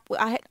doesn't happen,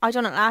 I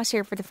done it last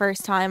year for the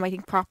first time, I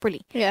think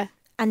properly, yeah,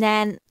 and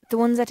then the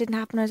ones that didn't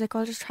happen, I was like,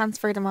 I'll just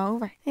transfer them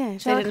over. Yeah,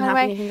 if So they didn't kind of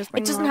happen, way, you can just it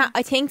bring them doesn't over. have.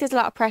 I think there's a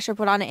lot of pressure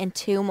put on it in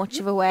too much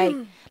of a way.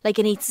 Like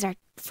it needs to start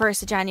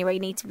 1st of January. You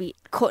need to be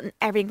cutting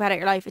everything out of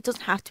your life. It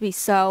doesn't have to be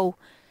so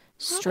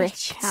strict.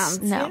 Chance,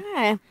 No,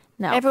 yeah.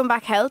 no. Everyone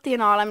back healthy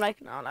and all. I'm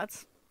like, no,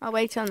 lads, I'll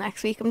wait till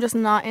next week. I'm just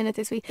not in it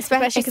this week.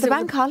 Especially it's 'cause the it was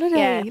bank holiday.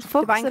 Yeah, It the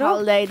fucks bank it up.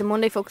 holiday. The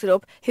Monday fucks it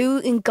up. Who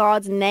in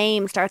God's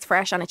name starts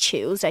fresh on a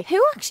Tuesday?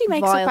 Who actually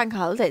makes Vile. up bank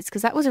holidays?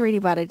 Because that was a really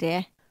bad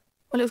idea.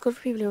 Well, it was good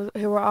for people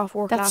who were off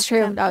work. That's last true.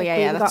 weekend. Oh, Like, yeah,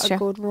 we yeah, that's got true. a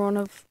good run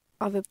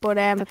of it. But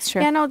That's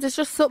true. Yeah, no, there's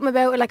just something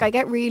about it. Like I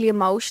get really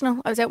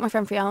emotional. I was out with my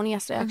friend Fiona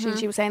yesterday. Actually, Mm-hmm. and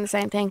she was saying the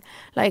same thing.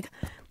 Like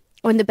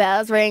when the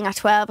bells ring at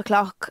 12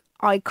 o'clock,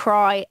 I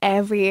cry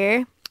every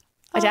year.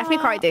 I definitely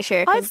cried this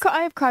year. 'cause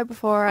I've cried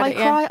before. I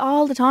cry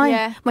all the time.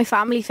 Yeah. My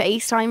family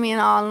FaceTime me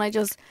and all, and I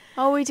just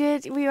Oh, we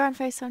did. We were on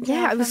FaceTime.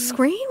 yeah, I was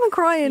screaming,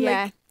 crying.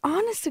 Yeah. Like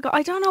honest to God,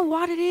 I don't know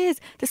what it is.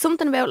 There's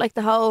something about like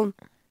the whole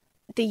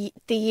the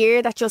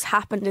year that just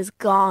happened is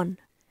gone.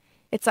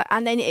 It's like,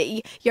 and then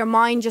your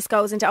mind just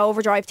goes into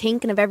overdrive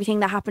thinking of everything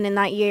that happened in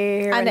that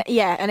year. And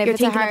yeah, and if you're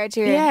it's a thinking of- hard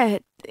year, yeah,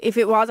 if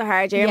it was a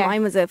hard year, Yeah.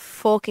 mine was a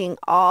fucking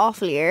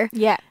awful year.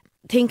 yeah.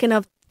 Thinking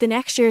of the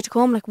next year to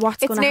come, like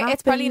what's going to happen.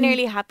 It's probably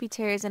nearly happy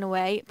tears in a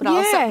way, but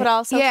Yeah,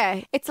 also,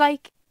 yeah. it's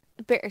like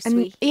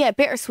bittersweet. Yeah,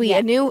 bittersweet.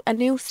 Yeah. A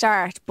new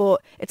start,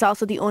 but it's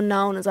also the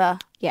unknown as well.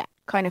 Yeah.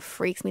 Kind of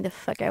freaks me the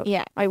fuck out.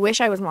 Yeah. I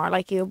wish I was more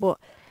like you, but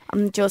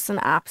I'm just an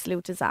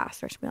absolute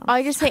disaster, to be honest.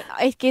 I just think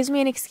it gives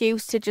me an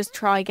excuse to just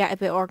try get a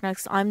bit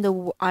organised. I'm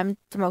the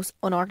most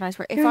unorganised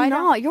person. If You're I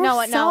not. don't, You're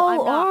no, so no, I'm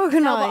not.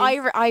 No, but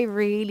organised. I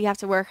really have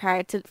to work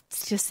hard to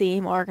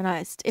seem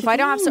organised. If I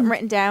don't have something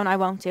written down, I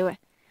won't do it.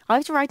 I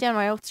have to write down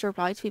my notes to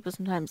reply to people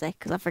sometimes,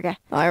 because I forget.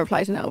 I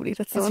reply to nobody.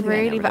 That's the It's one thing I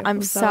really never bad. do.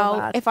 I'm so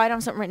bad. if I don't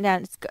have something written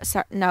down,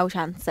 no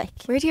chance. Like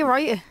Where do you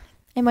write it?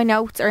 in my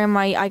notes or in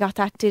my, I got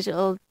that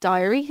digital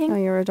diary thing. Oh,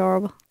 you're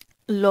adorable.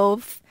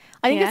 Love.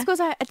 I think Yeah. it's because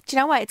do you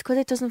know what? It's because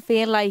it doesn't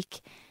feel like.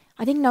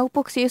 I think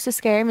notebooks used to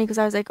scare me because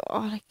I was like, oh,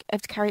 like I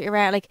have to carry it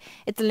around, like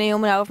it's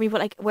looming over me. But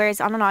like, whereas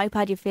on an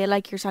iPad, you feel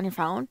like you're just on your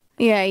phone,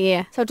 Yeah,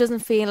 yeah. so it doesn't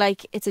feel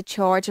like it's a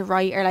chore to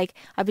write. Or like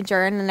I've been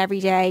journaling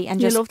every day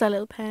and You just love that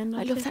little pen.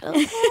 I don't love you? that little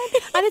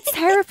pen, and it's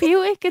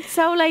therapeutic. It's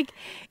so like,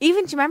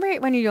 even do you remember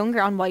when you're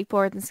younger on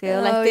whiteboard in school,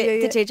 Oh, like the, yeah,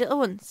 yeah. the digital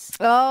ones?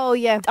 Oh,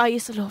 yeah. I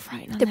used to love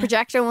writing on The them.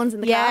 projector ones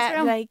in the yeah,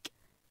 classroom. like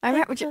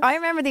I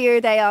remember the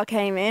year they all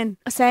came in.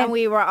 Same. And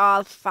we were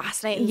all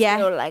fascinated. Yeah.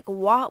 Yeah. Like,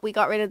 what? We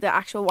got rid of the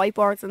actual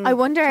whiteboards. And I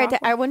wonder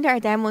chalkboard. are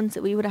them ones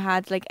that we would have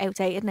had like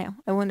outdated now.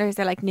 I wonder is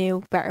there like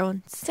new better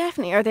ones?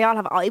 Definitely. Or they all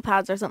have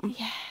iPads or something.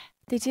 Yeah,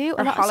 they do.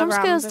 Or Some holograms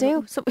schools or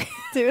do. Some,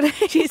 Do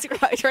they? Jesus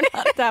Christ, we're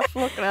not that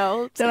fucking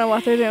old. Don't know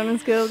what they're doing in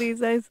school these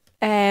days.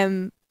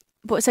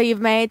 But so you've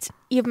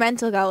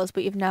mental goals,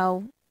 but you've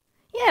no.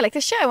 Yeah, like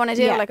the shit I want to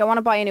do. Yeah. Like, I want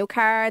to buy a new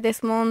car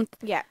this month.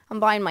 Yeah, I'm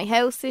buying my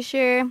house this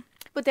year.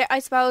 but I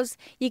suppose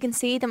you can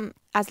see them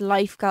as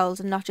life goals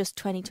and not just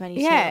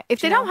 2022. Yeah, if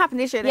do they you don't know? happen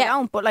this year, they Yeah.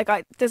 don't. But like,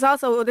 there's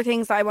also other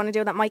things that I want to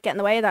do that might get in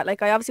the way of that.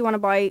 Like, I obviously want to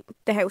buy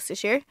the house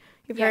this year.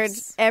 You've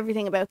Yes. heard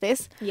everything about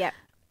this. Yeah,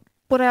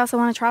 But I also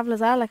want to travel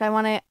as well. Like, I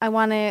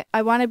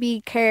want to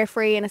be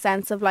carefree in a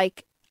sense of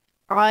like,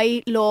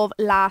 I love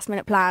last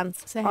minute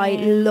plans. Same. I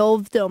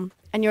love them.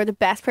 And you're the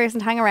best person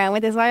to hang around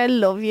with. Is why I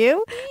love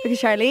you. Because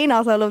Charlene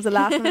also loves a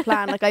last minute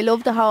plan. Like, I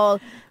love the whole,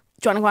 do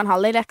you want to go on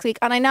holiday next week?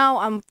 And I know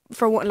I'm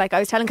for one. Like, I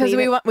was telling because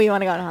Caoimhe- we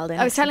want to go on holiday.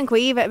 I was telling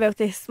Caoimhe about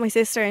this, my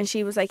sister, and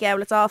she was like, yeah,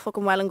 well, it's all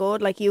fucking well and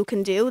good. Like, you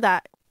can do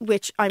that,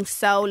 which I'm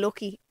so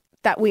lucky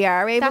that we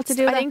are able to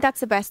do I that. think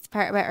that's the best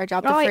part about our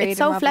job. The Right, freedom it's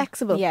so of it.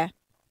 flexible. Yeah,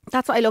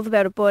 That's what I love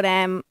about it. But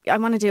I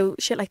want to do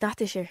shit like that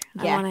this year.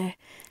 Yeah. I want to.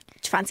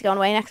 Do you fancy going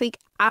away next week?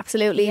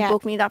 Absolutely. Yeah.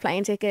 Book me that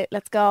plane ticket.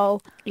 Let's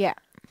go. yeah.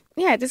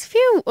 Yeah, there's a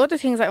few other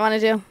things I want to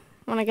do.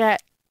 I want to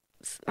get.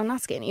 I'm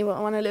not skinny, but I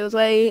want to lose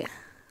weight.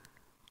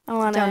 I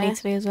want Don't need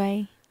to. to lose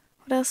weight.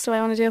 What else do I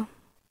want to do?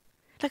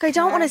 Like, I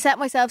don't want to set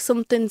myself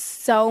something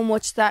so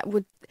much that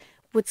would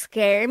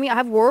scare me. I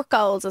have work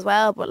goals as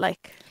well, but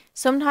like.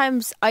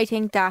 Sometimes I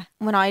think that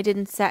when I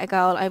didn't set a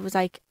goal, I was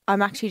like,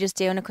 I'm actually just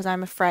doing it because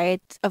I'm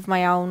afraid of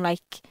my own,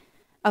 like,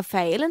 of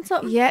failing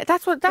something. Yeah,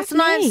 that's But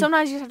me.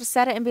 sometimes you just have to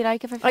set it and be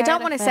like, if I fail, I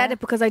don't want to set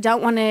it because I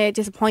don't want to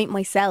disappoint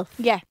myself.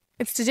 Yeah.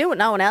 It's to do with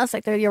no one else.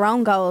 Like, they're your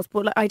own goals,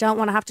 but like, I don't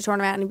want to have to turn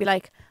around and be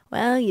like,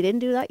 well, you didn't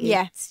do that, you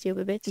Yeah.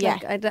 stupid bitch. Yeah.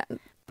 Like, I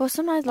don't, But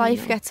sometimes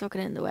life gets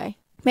fucking in the way.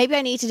 maybe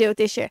I need to do it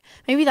this year.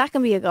 Maybe that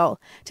can be a goal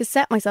to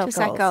set myself To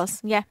set goals.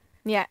 Yeah.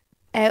 Yeah.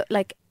 out.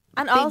 Like,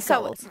 And big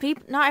also, goals.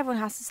 not everyone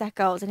has to set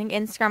goals. I think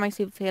Instagram makes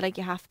people feel like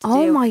you have to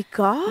oh do. my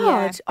god,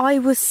 Yeah. I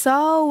was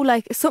so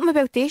like something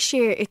about this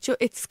year.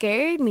 It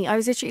scared me. I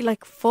was literally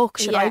like, fuck,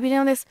 should I Yeah. be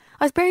doing this?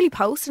 I was barely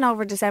posting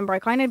over December. I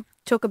kind of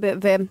took a bit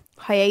of a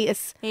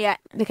hiatus. Yeah.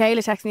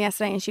 Michaela texted me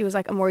yesterday and she was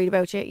like, I'm worried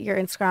about you. Your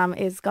Instagram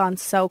is gone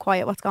so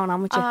quiet. What's going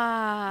on with you?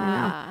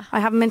 Ah.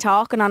 I haven't been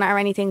talking on it or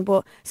anything,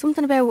 but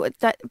something about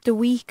that the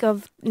week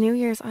of New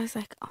Year's, I was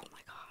like, oh my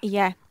god,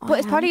 Yeah, but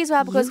it's probably as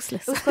well because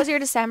it was because your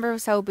December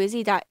was so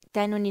busy that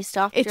then when you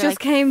stopped, It you're just like,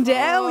 came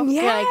down. "Fuck,"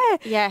 you're Yeah.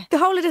 like, yeah. The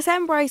whole of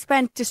December I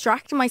spent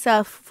distracting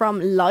myself from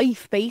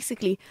life,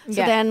 basically. So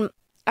Yeah. then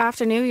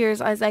after New Year's,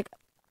 I was like,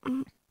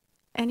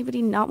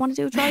 anybody not want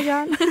to do a try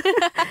John?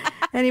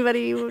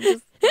 Anybody who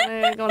just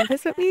go and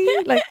piss with me?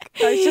 Like,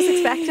 I was just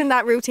expecting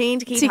that routine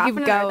to keep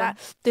happening. going. Or that,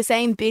 the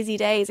same busy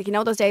days. Like, you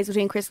know those days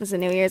between Christmas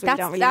and New Year's where you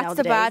don't really know That's the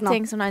the days, bad no?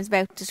 thing sometimes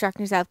about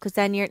distracting yourself because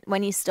then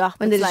when you stop,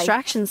 When the it's like,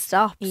 distraction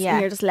stops Yeah.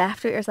 and you're just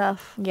left with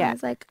yourself. Yeah. I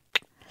was like,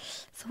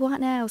 so what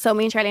now? So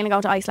me and Charleen are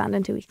going to Iceland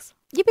in 2 weeks.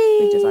 yippee!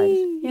 We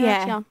decided.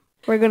 Yeah. Sian.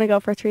 We're going to go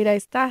for 3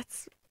 days.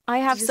 I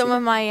have Did you some see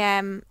of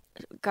my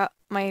got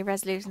my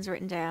resolutions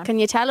written down. Can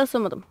you tell us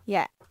some of them?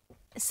 Yeah.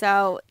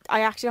 So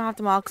I actually don't have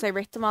them all because I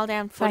wrote them all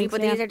down fully, Thanks,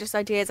 but yeah. these are just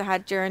ideas I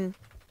had during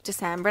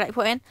December that I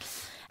put in.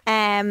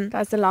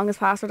 That's the longest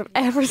password I've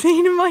ever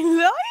seen in my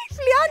life.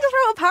 Leanne just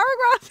wrote a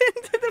paragraph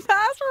into the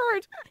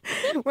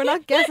password. We're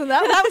not guessing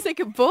that. That was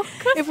like a book.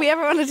 If we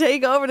ever want to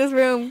take over this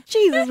room,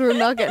 Jesus, we're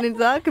not getting into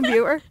that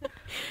computer.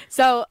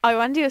 So I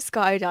want to do a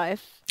skydive.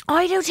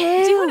 I do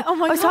too. Oh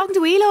my I was God. talking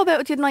to Elo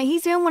about it tonight.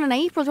 He's doing one in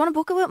April. Do you want to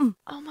book it with him?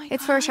 Oh my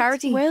It's for a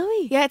charity. Will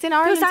we? Yeah, it's in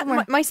Ireland Because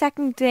somewhere. my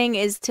second thing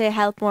is to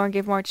help more and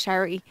give more to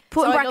charity.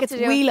 Put So in I'd love brackets to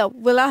do- Wheelo.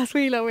 We'll ask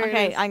Wheelo where it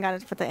Okay, is. I'm gonna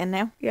put that in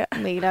now. Yeah.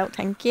 Milo,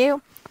 thank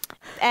you.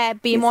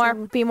 Be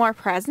more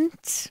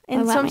present in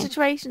What does that some mean?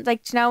 situations.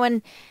 Like, do you know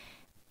when,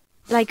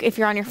 like, if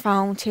you're on your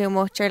phone too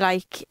much or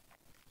like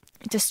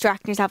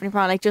distracting yourself on your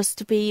phone, like just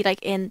to be like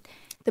in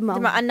The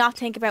moment. and not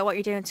think about what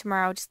you're doing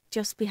tomorrow.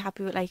 Just be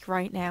happy with like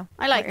right now.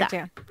 I like what that.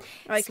 you're doing.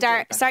 I can do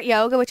that. Start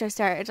yoga, which I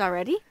started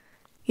already.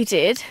 You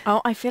did?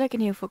 Oh, I feel like a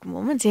new fucking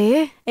woman. Do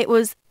you? It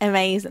was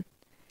amazing.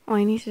 Oh,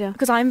 I need to do.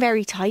 Because I'm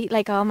very tight,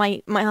 like all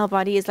my whole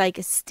body is like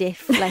a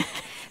stiff, like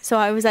so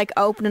I was like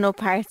opening up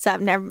parts that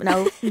I've never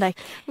known, like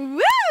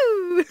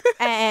Woo!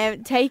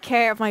 take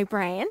care of my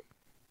brain.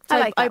 So I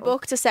like that I one.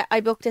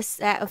 booked a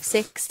set of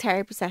 6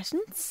 therapy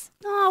sessions,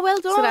 Oh, well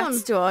done. so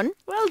that's done.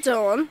 well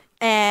done.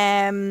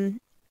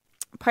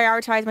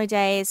 Prioritize my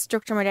days,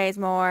 structure my days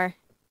more,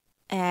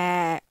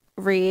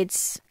 read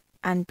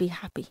and be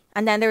happy.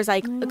 And then there's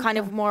like kind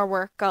of more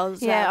work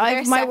goals. Yeah, They're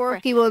I've my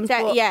separate. worky ones.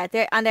 They're- but yeah,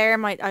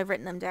 I've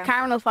written them down.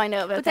 Karen will find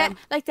out about But them. then,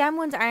 like, them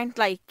ones aren't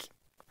like,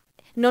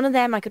 none of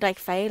them I could like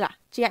fail at.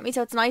 Do you get me?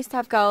 So it's nice to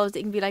have goals that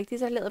you can be like,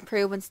 these are little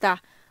improvements that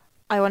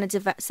I want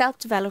to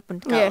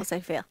self-development goals, I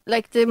feel.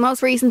 Like the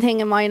most recent thing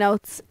in my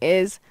notes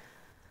is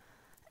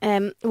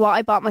what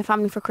I bought my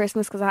family for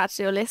Christmas because I had to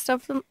do a list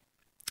of them.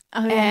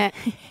 Oh,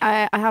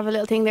 I have a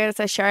little thing there that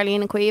says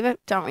Charleen and Quiva.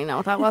 Don't really know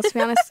what that was, to be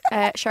honest.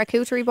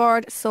 Charcuterie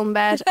board,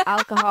 sunbed,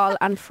 alcohol,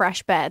 and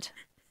fresh bed.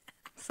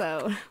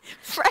 So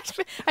Fresh.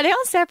 Are they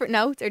all separate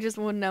notes or just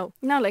one note?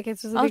 no, like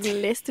it's just a I'll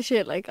big list of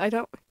shit. Like I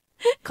don't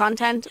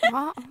content.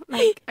 What?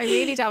 Like I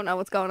really don't know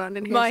what's going on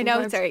in here. My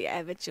sometimes. notes are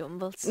a bit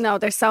jumbled. No,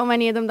 there's so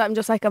many of them that I'm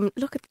just like,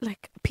 look at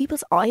like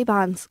people's eye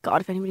bands.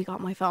 God, if anybody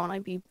got my phone,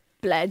 I'd be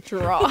bled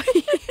dry.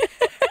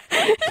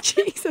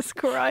 Jesus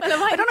Christ.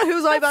 Well, I don't know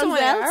whose eye That's bands someone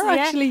they else's, are,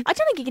 yeah. actually. I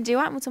don't think you can do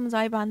that with someone's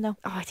eye band though.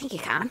 Oh, I think you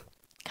can.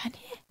 Can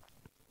you?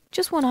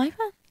 Just one eye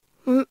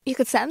band? You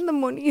could send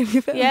them money if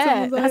you found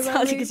Yeah, someone's eye that's all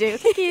band. you could do.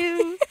 Thank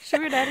you.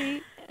 Sugar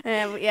daddy.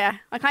 Yeah,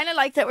 I kind of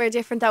like that we're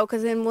different though,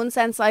 because in one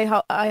sense, I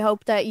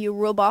hope that you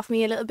rub off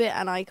me a little bit,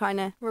 and I kind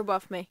of Rub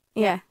off me.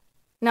 yeah.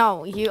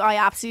 No, I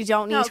absolutely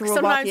don't need No, to 'cause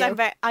rub off sometimes you. I'm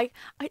very.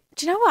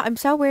 Do you know what? I'm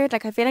so weird.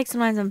 Like I feel like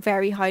sometimes I'm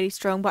very highly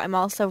strung, but I'm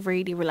also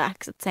really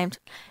relaxed at the same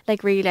time,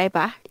 like really laid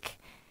back.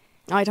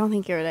 I don't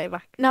think you're laid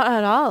back. Not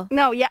at all.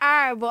 No, you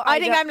are, but I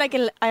think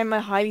I'm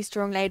a highly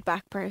strung, laid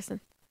back person.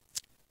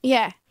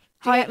 yeah.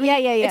 Do you get me? Yeah.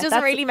 It doesn't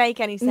That's- really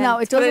make any sense. No,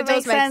 it but doesn't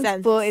does make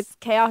sense, but it's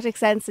chaotic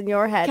sense in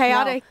your head.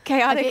 chaotic, No.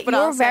 chaotic. But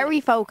you're also, very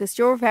focused.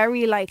 You're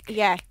very like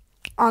yeah,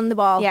 on the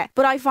ball. yeah.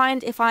 But I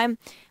find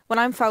when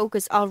I'm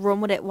focused, I'll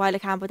run with it while I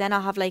can. But then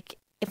I'll have like,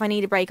 if I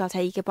need a break, I'll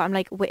take it. But I'm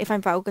like, if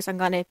I'm focused, I'm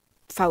gonna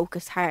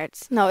focus hard.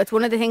 No, it's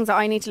one of the things that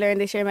I need to learn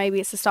this year.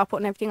 Maybe is to stop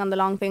putting everything on the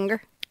long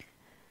finger.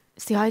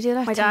 See, I do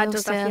that. My too, dad though,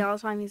 does that to still. me all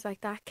the time. He's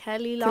like, that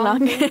Kelly The long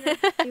long- finger.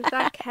 He's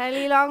that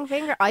Kelly long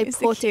finger. I It's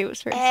the put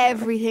cutest person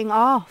everything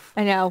off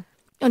I know.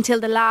 until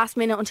the last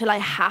minute, until I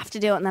have to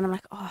do it, and then I'm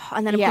like, oh,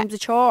 and then it Yeah. becomes a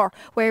chore.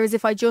 Whereas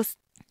if I just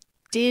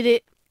did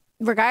it,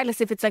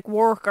 regardless if it's like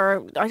work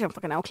or I don't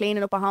fucking know,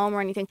 cleaning up at home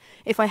or anything,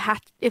 if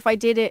I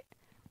did it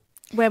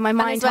when my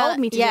mind as well, told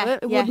me to yeah, do it,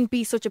 it yeah. wouldn't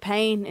be such a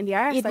pain in the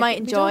arse. You Like, might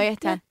it'd be enjoy done. it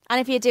then. And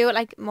if you do it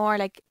like more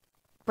like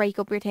break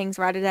up your things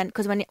rather than,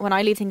 because when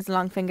I leave things in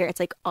long finger, it's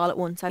like all at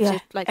once. I have Yeah,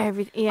 to like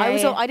everything. Yeah,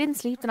 I didn't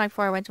sleep the night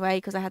before I went away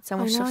because I had so I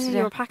much know, stuff to yeah, do.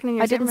 you were packing in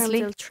your I didn't room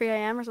sleep. until 3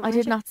 a.m. or something. I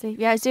did not sleep.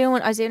 Yeah, I was doing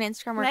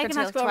Instagram work Megan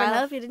until had to go over and 12.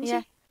 help you, didn't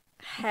Yeah. she?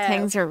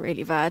 Things are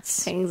really bad.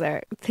 Things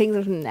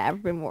have never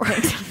been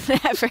worse.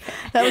 Never.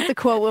 That was the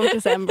quote of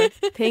December.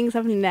 Things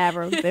have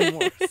never been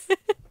worse.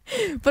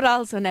 But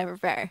also never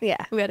better.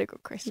 Yeah. We had a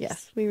good Christmas.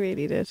 Yes, we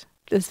really did.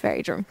 Just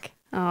very drunk.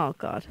 Oh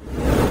God.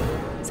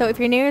 So if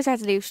your New Year's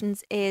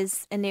resolutions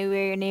is a new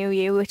year, new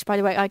you, which by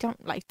the way, I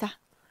don't like that.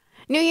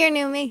 New year,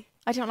 new me.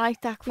 I don't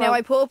like that quote. Now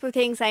I put up a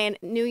thing saying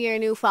New Year,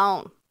 new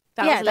phone.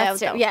 That yeah, was allowed,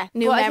 that's it. though. Yeah,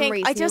 New but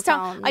memories, I just new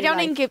don't. phone, I new don't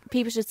life. think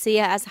people should see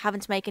it as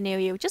having to make a new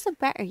you, just a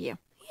better you.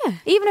 Yeah.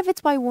 Even if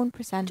it's by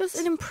 1%. Just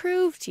it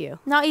improved you.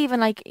 Not even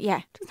like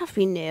Doesn't have to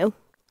be new.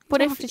 But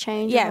Don't if have to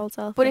change your yeah, whole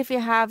self. but if you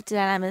have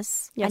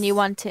dilemmas Yes. and you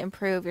want to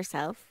improve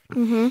yourself,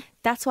 Mm-hmm.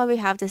 that's why we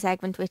have the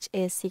segment which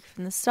is Secret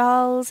from the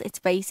Stalls. It's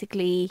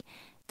basically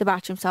the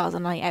bathroom stalls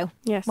on night out.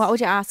 Yes. What would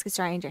you ask a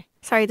stranger?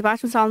 Sorry, the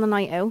bathroom stall on the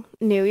night out.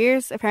 New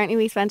Year's. Apparently,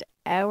 we spent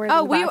hours in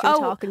the bathroom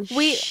talking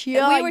we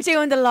shite. were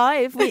doing the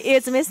live.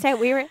 It's a missed out.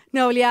 We were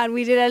No, Leanne,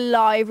 we did a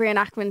live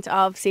reenactment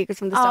of Secrets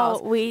from the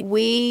Stalls.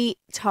 We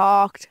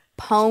talked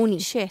pony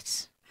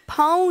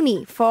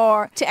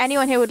for to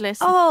anyone who would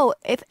listen. Oh,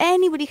 if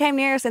anybody came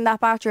near us in that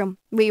bathroom,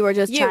 we were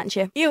just chatting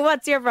shit. You,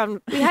 what's your problem?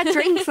 We had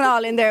drinks and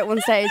all in there at one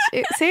stage.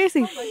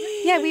 Seriously.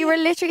 Yeah, we were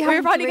literally We having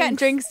were probably getting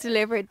drinks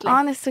delivered. Like,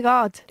 honest to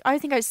God. I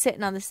think I was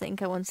sitting on the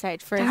sink at one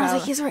stage for And I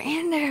was like, you were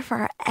in there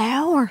for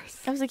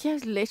hours. I was like, yeah, I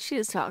was literally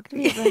just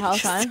talking to you the whole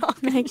time.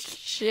 Like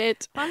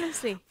shit.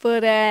 Honestly.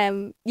 But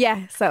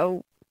yeah,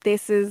 so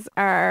this is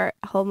our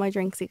Hold My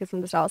Drink Secrets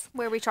from the Stalls.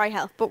 Where we try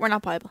help, but we're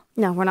not Bible.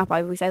 No, we're not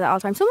Bible. We say that all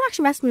the time. Someone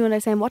actually messaged me when I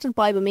was saying, what does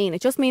Bible mean?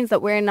 It just means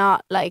that we're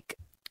not like...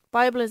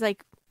 Bible is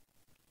like,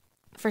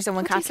 for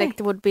someone What do you Catholic,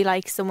 it would be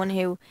like someone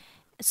who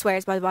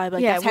swears by the Bible.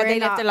 Like Yeah, that's how we're they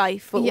live not- their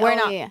life. But Yeah, we're oh,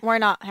 not. yeah. We're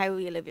not how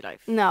you live your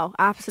life. No,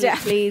 absolutely.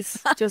 Yeah.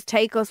 Please just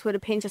take us with a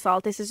pinch of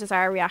salt. This is just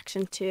our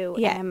reaction to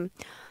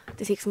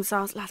the Secrets from the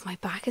Stalls. Lads, my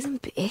back is in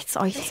bits.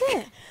 I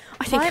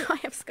think I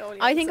have scoliosis.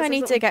 I think I or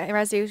need to something. get a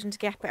resolution to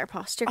get better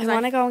posture. I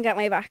want to go and get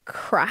my back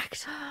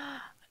cracked.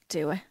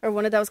 do it. Or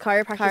one of those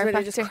chiropractors where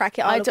they just crack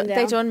it all up and down.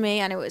 They done me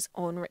and it was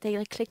unreal. They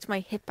like clicked my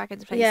hip back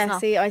into place. Yeah, and all.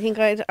 see, I think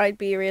I'd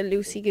be a real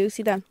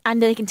loosey-goosey then.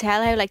 And they can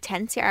tell how like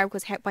tense you are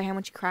because by how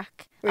much you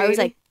crack. I was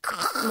Really?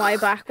 like, My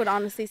back would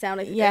honestly sound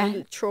like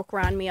a truck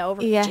ran me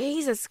over. Yeah.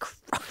 Jesus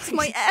Christ,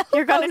 my elbow.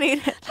 you're gonna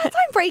need I'm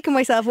breaking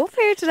myself up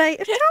here today.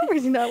 I don't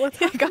really know what's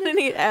you're gonna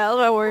need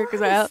elbow work as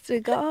well. Honest to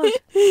God.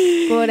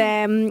 But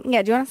yeah,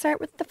 do you want to start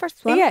with the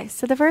first one? Yeah.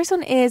 So the first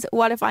one is,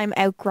 what if I'm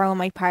outgrowing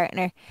my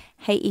partner?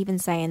 Hate even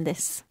saying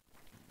this.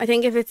 I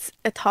think if it's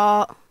a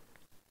thought,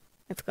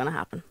 it's gonna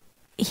happen.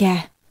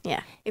 Yeah.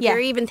 Yeah. If Yeah.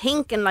 you're even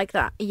thinking like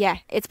that. Yeah.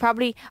 It's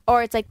probably,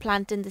 or it's like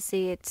planting the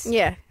seeds.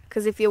 Yeah.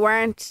 Because if you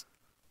weren't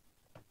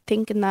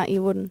thinking that,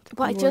 you wouldn't.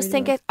 But I just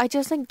think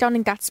don't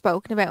think that's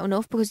spoken about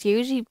enough, because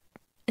usually,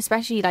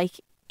 especially like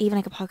even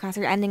like a podcast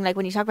or ending, like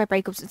when you talk about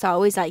breakups, it's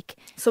always like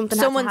something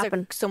someone's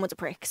happen. someone's a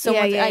prick.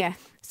 Someone's like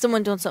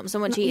someone done something.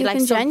 Someone cheated. You like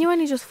can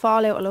genuinely just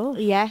fall out of love.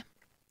 Yeah.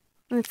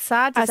 And it's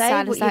sad to As say,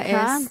 sad but as that you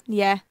can. is.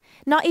 Yeah.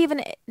 Not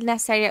even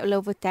necessarily out of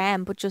love with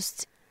them, but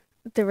just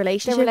The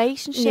relationship. the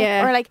relationship.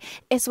 Yeah. Or like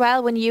as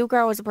well, when you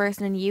grow as a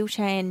person and you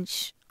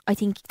change, I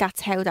think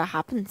that's how that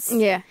happens.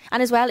 Yeah.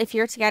 And as well, if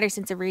you're together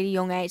since a really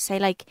young age, say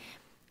like,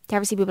 do you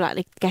ever see people that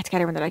like get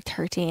together when they're like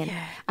 13?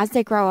 Yeah. As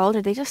they grow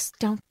older, they just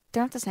don't.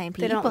 They're not the same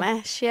people. They don't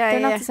mesh. Yeah, They're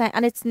yeah. not the same,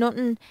 and it's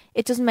nothing.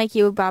 It doesn't make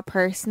you a bad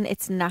person.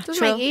 It's natural.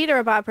 Doesn't make either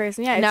a bad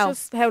person. Yeah, it's No.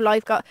 just how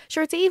life got.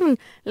 Sure, it's even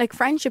like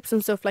friendships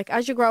and stuff. Like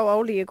as you grow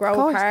older, you grow Of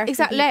course, apart. from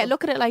exactly. people.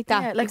 Look at it like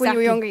that. Yeah, like when you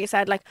were younger, you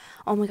said like,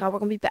 "Oh my god, we're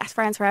gonna be best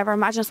friends forever."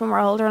 Imagine us when we're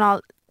older and all.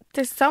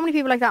 There's so many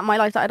people like that in my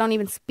life that I don't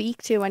even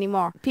speak to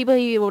anymore. People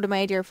you would have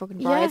made your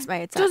fucking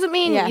bridesmaids. Doesn't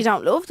mean Yeah. you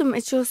don't love them.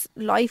 It's just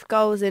life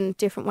goes in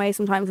different ways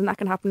sometimes, and that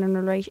can happen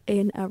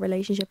in a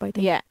relationship. I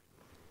think. Yeah.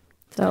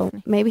 So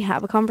definitely. maybe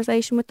have a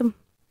conversation with them,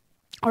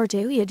 or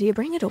do you? Do you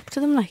bring it up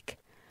to them? Like,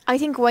 I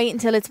think wait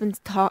until it's been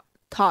thought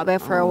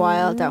about for a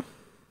while, though.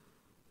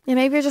 yeah,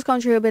 maybe you're just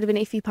going through a bit of an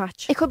iffy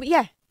patch. It could be,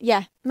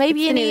 yeah.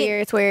 Maybe It's you the new need, year.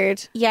 It's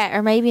weird. yeah,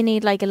 or maybe you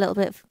need like a little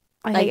bit of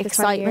I like hate this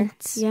time of year.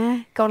 excitement.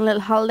 Yeah, go on a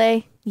little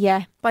holiday,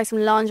 Yeah, buy some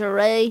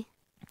lingerie.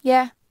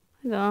 yeah.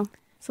 I don't know,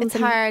 It's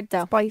something hard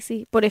though.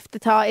 spicy. But if the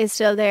thought is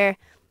still there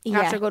Yeah,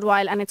 after a good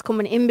while and it's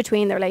coming in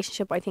between the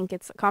relationship, I think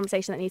it's a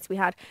conversation that needs to be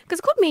had. Because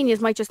it could mean you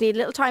might just need a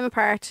little time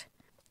apart,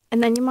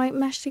 and then you might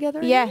mesh together.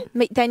 yeah.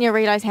 again. Then you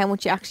realize how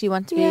much you actually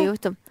want to be Yeah.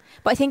 with them.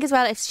 But I think as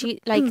well, if she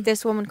like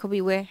this woman could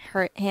be with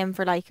him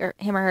for like, or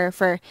him or her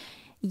for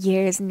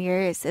years and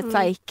years. It's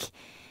like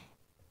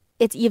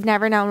you've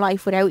never known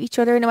life without each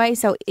other in a way.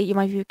 So you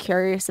might be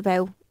curious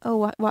about,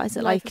 oh, what is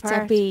it Life like to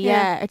apart. be,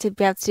 Yeah. or to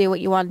be able to do what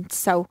you want.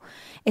 So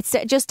it's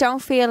just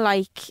don't feel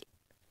like.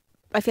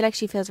 I feel like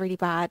she feels really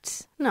bad.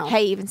 No.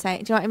 Hey, even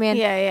saying, do you know what I mean?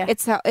 Yeah, yeah.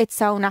 It's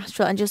so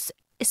natural, and just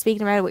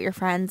speaking about it with your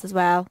friends as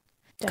well.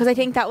 Because I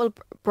think that will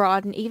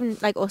broaden, even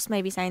like us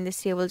maybe saying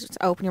this to you will just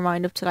open your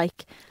mind up to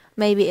like,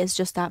 maybe it's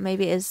just that,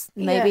 maybe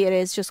it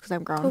is just because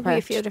I'm grown Could be a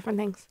apart. few different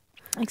things.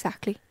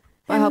 Exactly.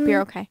 But I hope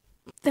you're okay.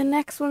 The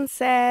next one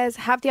says,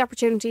 have the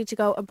opportunity to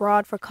go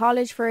abroad for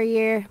college for a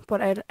year,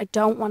 but I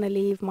don't want to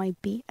leave my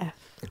BF.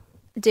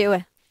 Do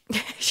it.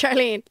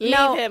 Charlene,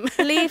 No, leave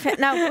him. leave him.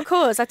 No,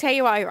 because I'll tell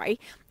you why, right?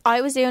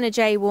 I was doing a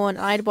J1 and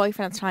I had a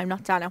boyfriend at the time,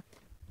 not Dano.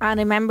 And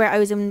I remember I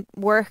was in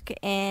work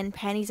in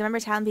Pennies. I remember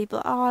telling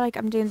people, oh, like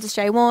I'm doing this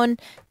J1,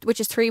 which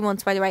is 3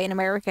 months, by the way, in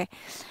America.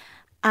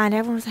 And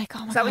everyone was like, oh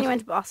my God. Is that when you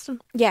went to Boston?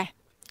 Yeah.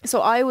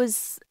 So I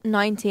was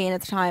 19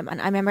 at the time, and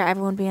I remember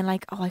everyone being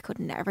like, "Oh, I could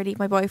never leave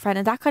my boyfriend,"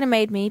 and that kind of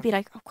made me be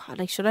like, "Oh God,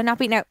 like should I not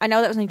be now?" I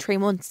know that was only 3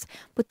 months,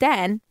 but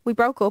then we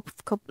broke up,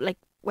 like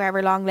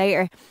wherever long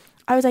later.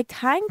 I was like,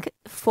 "Thank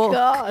fuck,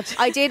 God.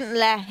 I didn't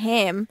let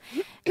him,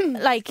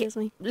 like, Excuse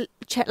me.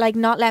 like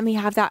not let me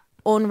have that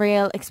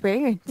unreal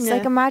experience." Yeah.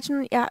 Like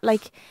imagine,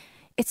 like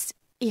it's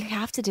you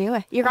have to do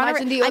it. You're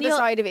Imagine the other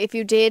side of it. If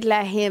you did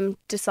let him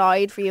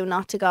decide for you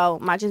not to go,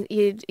 imagine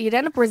you'd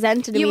end up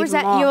resenting him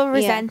even more. You'll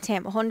resent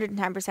him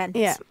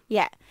 110%.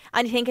 Yeah.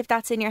 And I think if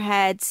that's in your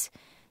head,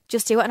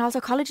 just do it. And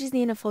also, college isn't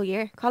even a full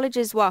year. College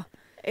is what?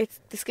 It's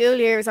the school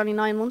year is only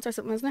 9 months or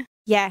something, isn't it?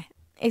 Yeah,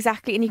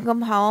 exactly. And you can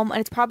come home,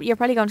 and you're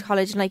probably going to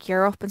college in like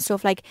Europe and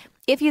stuff. Like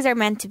if you are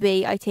meant to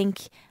be, I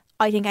think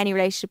any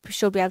relationship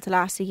should be able to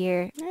last a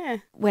year Yeah.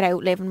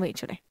 without living with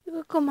each other. You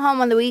could come home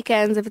on the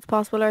weekends if it's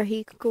possible, or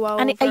he could go over.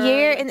 And a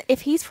year,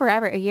 if he's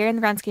forever, a year in the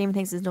grand scheme of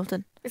things is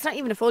nothing. It's not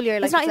even a full year.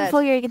 Like It's not you even a said.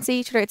 full year. You can see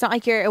each other. It's not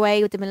like you're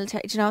away with the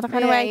military. Do you know that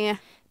kind of Yeah, way? yeah.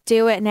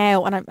 Do it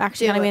now, and I'm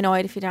actually Do going to be it.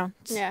 annoyed if you don't.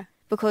 Yeah.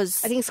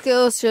 Because I think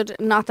schools should,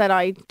 not that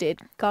I did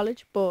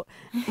college, but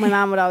my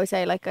mum would always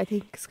say, like, I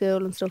think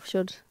school and stuff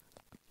should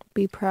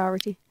be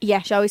priority.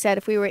 yeah, She always said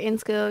if we were in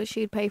school,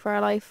 she'd pay for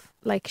our life.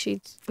 Like,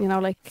 she'd,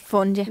 like,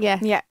 fund you. Yeah.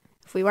 yeah.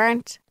 if we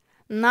weren't,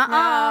 nah,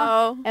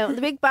 No. out in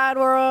the big bad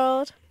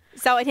world.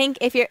 So I think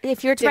if you're to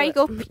Do break it.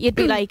 up, you'd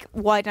be like,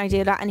 why didn't I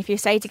do that? And if you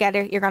stay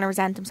together, you're going to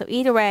resent them. So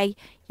either way,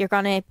 you're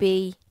going to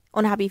be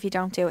unhappy if you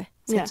don't do it.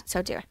 So, Yeah.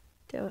 so do it.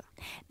 Do it.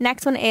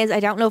 Next one is I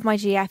don't love my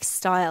GF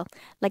style.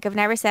 Like I've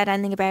never said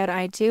anything about it.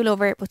 I do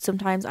love it, but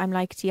sometimes I'm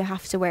like, do you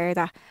have to wear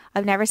that?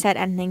 I've never said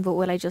anything, but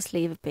will I just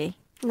leave it be?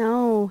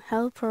 No,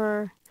 help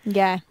her.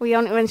 Yeah. When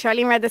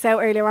Charlene read this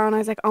out earlier on, I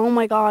was like, oh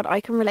my God,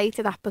 I can relate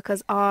to that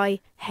because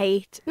I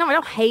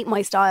don't hate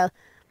my style,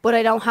 but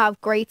I don't have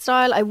great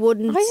style. I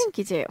wouldn't. I think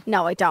you do.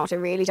 No, I don't. I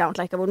really don't.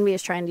 Like, I wouldn't be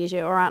as trendy as you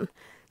or Anne.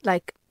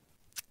 Like,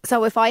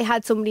 so if I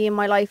had somebody in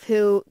my life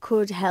who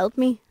could help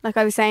me, like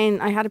I was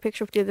saying, I had a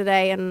picture up the other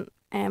day and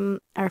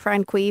our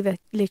friend Quiva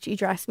literally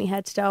dressed me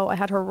head to toe. I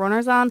had her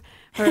runners on,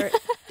 her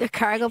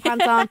cargo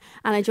pants on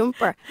and a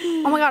jumper.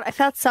 Oh my God, I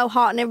felt so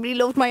hot and everybody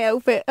loved my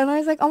outfit. And I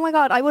was like, oh my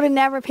God, I would have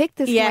never picked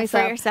this Yeah, for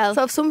myself. for yourself.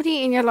 So if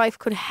somebody in your life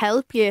could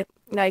help you,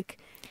 like,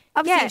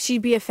 obviously Yeah. if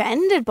she'd be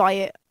offended by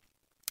it.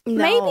 No.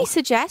 Maybe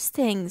suggest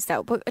things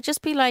though, but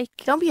just be like,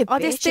 Don't be a oh,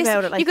 bitch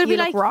about it. Like, you could be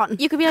look like, rotten.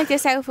 you could be like,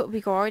 this outfit would be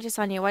gorgeous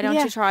on you. Why don't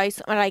Yeah. you try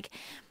something? Like,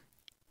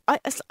 I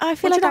feel But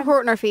like you're not I'm-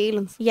 hurting her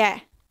feelings. yeah.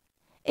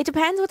 It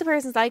depends what the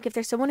person's like. If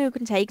there's someone who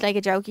can take like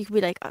a joke, you could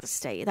be like, "I'll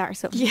stay with that" or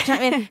something. Yeah. Do you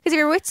know what I mean? Because if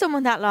you're with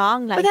someone that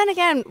long, like, But then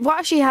again, what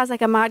if she has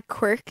like a mad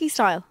quirky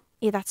style?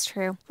 yeah, that's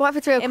true. What if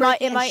it's real It quirky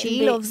might- it and mightn't she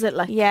be- loves it?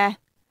 Like, Yeah,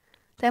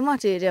 then what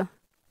do? you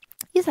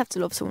just have to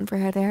love someone for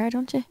how they are,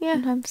 don't you? Yeah.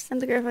 Sometimes.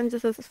 And the girlfriend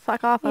just says,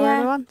 fuck off,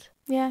 Yeah. I want.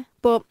 Yeah.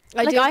 But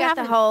I Like, do I get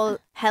the haven't- whole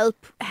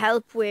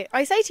help with.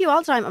 I say to you all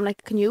the time, I'm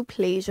like, can you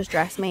please just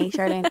dress me,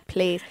 Charlene?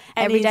 Please.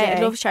 Every Any day. I'd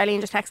day. love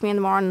Charlene just text me in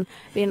the morning,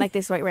 being like,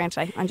 this is what you're wearing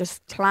today, and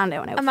just plan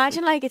out an outfit.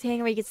 Imagine like a thing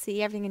where you could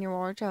see everything in your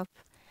wardrobe.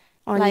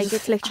 Or like, you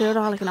just flick through it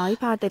all like an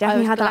iPad. They I definitely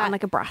was had that glad- on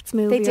like a Bratz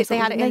movie. They or did. They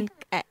something, had it didn't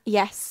in.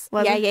 Yes.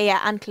 Was yeah, it? yeah,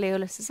 yeah, and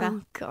Clueless as they? well.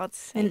 Oh God's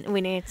sake. And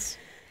we need.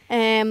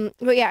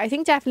 But yeah, I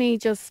think definitely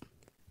just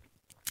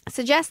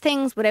suggest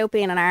things without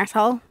being an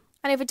arsehole.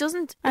 And if it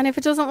doesn't, And if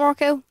it doesn't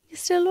work out, you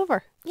still love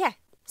her. yeah,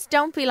 just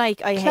don't be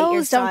like, I hate your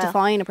Clothes style. don't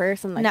define a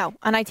person. Like, No,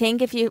 and I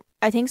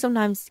think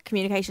sometimes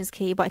communication is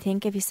key, but I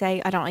think if you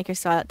say I don't like your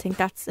style, I think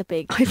that's a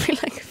big. I feel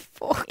like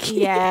fuck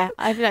you. Yeah,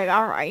 I'd be like,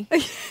 all right.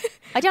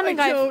 I don't think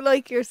I've don't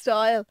like your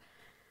style.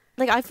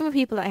 I've been with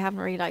people that I haven't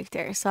really liked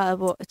their style,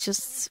 but it's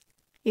just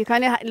You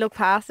kind of look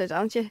past it,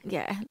 don't you?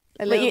 yeah.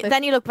 A But little bit.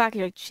 then you look back, and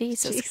you're like,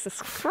 Jesus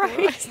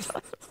Christ,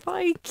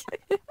 like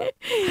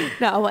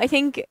no, I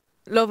think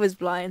love is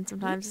blind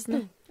sometimes, isn't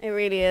it? It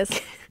really is.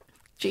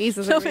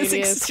 Jesus, Love it is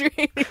really is.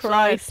 extremely blind.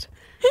 Christ.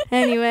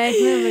 Anyway,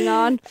 moving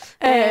on.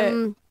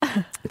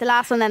 The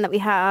last one then that we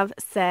have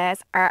says,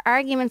 are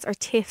arguments or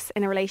tiffs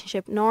in a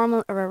relationship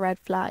normal or a red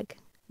flag?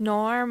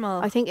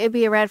 Normal. I think it'd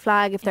be a red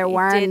flag if there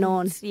weren't Didn't-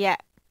 none. Yeah,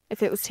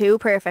 If it was too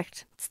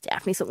perfect, it's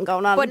definitely something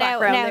going on but in the now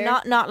background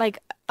there. not like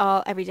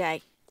all every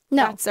day.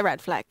 No. That's a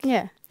red flag.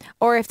 Yeah.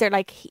 Or if they're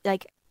like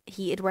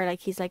heated, where like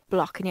he's like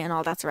blocking you and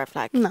all, that's a red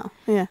flag. No.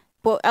 Yeah.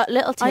 But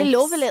little tips. I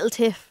love a little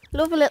tiff.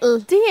 Love a little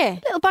Do you?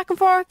 back and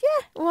forth.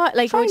 Yeah. What?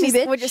 Like Try would me, you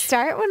bitch.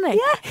 start one? Like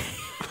Yeah.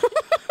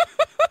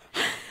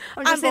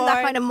 I'm just I'm in that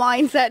bored. kind of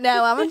mindset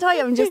now. I'm telling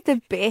you, I'm just a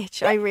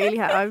bitch. I really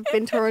have. I've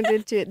been turned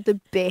into the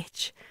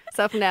bitch.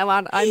 So from now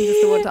on, I'm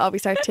just the one to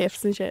always start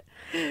tiffs and shit.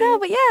 No,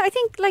 but yeah, I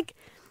think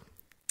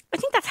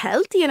that's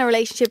healthy in a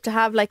relationship to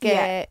have like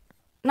Yeah.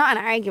 not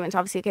an argument,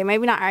 obviously. Okay,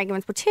 maybe not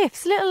arguments, but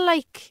tiffs. Little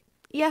like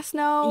yes,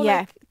 no, Yeah.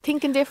 like,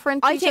 thinking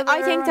different. to I each think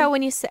other. though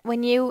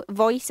when you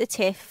voice a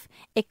tiff,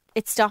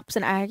 it stops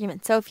an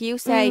argument. So if you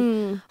say,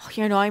 "Oh,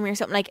 you're annoying me" or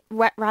something, like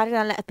rather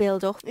than let it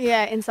build up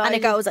yeah, inside and it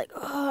you, goes like,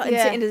 "Oh," and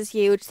Yeah. into this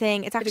huge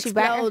thing, it's it actually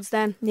better. explodes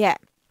then. Yeah.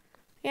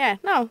 Yeah,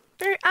 no,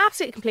 they're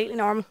absolutely completely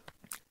normal.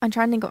 I'm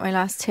trying to think what my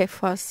last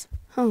tiff was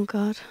Oh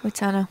God. with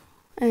Tano.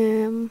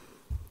 Um.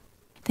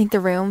 I think the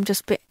room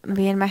just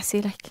being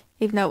messy, like,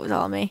 even though it was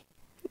all me.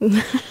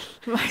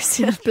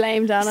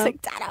 Blame Dano. Just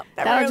like, Dano,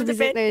 Dano just be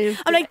sitting there.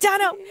 I'm like,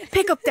 Dano,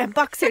 pick up them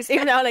boxers.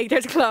 Even though, like,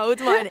 there's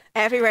clothes of mine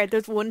everywhere.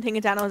 There's one thing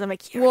in Dano's. I'm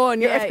like, you're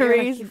the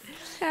reason.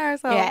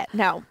 Yeah,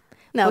 no.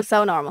 No, But-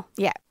 so normal.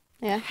 Yeah.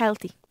 Yeah.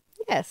 Healthy.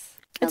 Yes.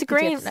 It's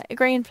Healthy a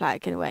green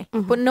flag in a way.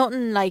 Mhm. But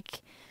nothing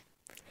like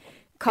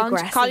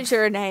Aggressive.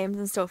 culture names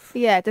and stuff.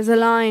 Yeah, there's a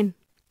line.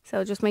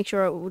 So just make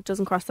sure it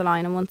doesn't cross the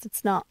line. And once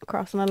it's not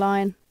crossing a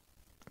line,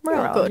 We're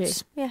all all good.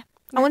 good. Yeah.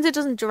 And once it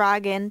doesn't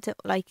drag into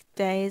like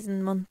days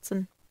and months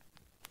and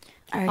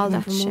all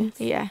that for shit. months.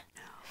 Yeah.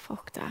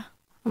 Fuck that.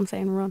 I'm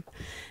saying run.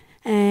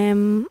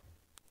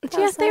 That's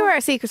Yes, they all. were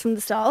our secrets from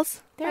the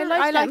stalls. I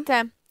liked like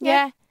them. Yeah.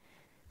 Yeah.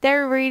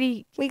 They're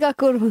really, We got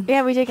good ones.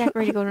 yeah, we did get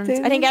really good ones.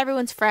 Did I think we?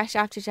 everyone's fresh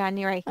after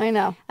January I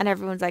know. and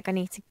everyone's like, I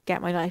need to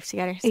get my life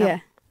together. So Yeah.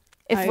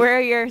 if I- we're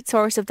your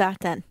source of that,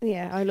 then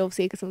Yeah, I love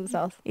secrets from the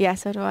stalls. yeah,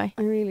 so do I.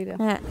 I really do.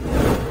 Yeah.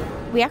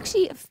 We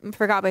actually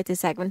forgot about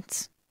this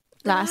segment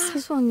last.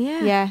 Last one,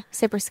 yeah. Yeah,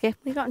 sip or skip.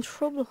 We got in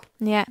trouble.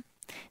 Yeah.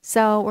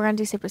 So we're going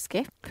to do sip or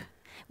skip,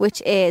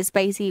 which is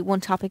basically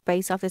one topic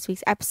based off this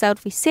week's episode.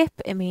 If we sip,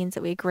 it means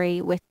that we agree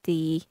with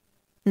the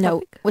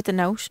note. Topic. With the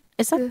notion.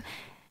 Is that?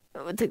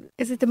 The-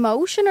 Is it the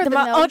motion or the,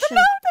 oh, notion?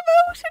 the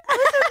motion.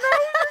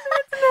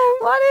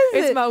 What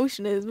is It's it?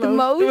 motion. Is The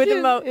motion. With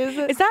the motion, is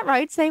it? Is that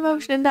right? Say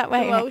motion in that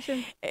way. The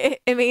motion.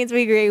 It means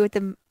we agree with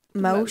the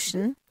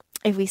motion.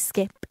 If we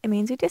skip, it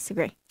means we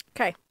disagree.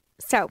 Okay.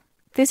 So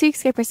this week's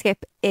skip or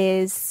skip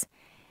is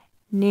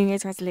New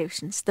Year's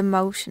resolutions. The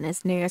motion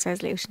is New Year's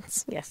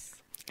resolutions. Yes.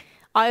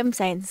 I'm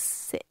saying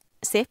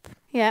sip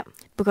Yeah.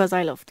 because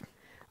I love them.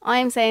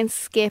 I'm saying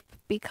skip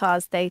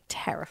because they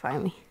terrify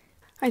me.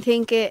 I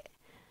think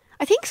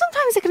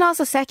sometimes it can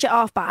also set you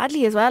off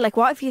badly as well. Like,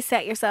 what if you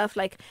set yourself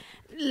like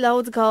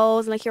loads of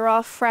goals and like you're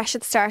all fresh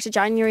at the start of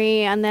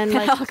January and then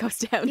like It all goes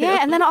down. yeah,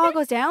 and then it all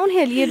goes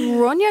downhill. You'd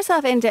run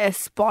yourself into a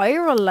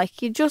spiral. Like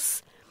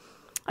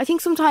I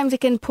think sometimes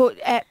it can put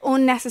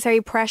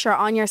unnecessary pressure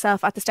on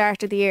yourself at the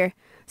start of the year.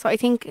 So I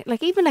think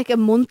like even like a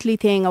monthly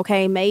thing,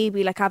 okay,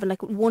 maybe like having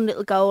like one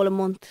little goal a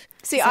month.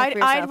 See, to set for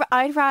yourself.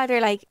 I'd rather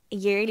like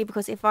yearly,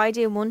 because if I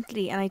do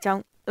monthly and I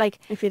don't like,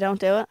 If you don't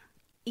do it.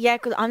 yeah,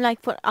 because I'm like,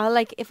 I'll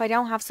like, if I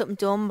don't have something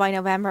done by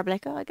November, I'll be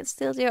like, oh, I can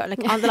still do it,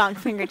 like on the long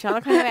finger channel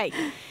kind of way.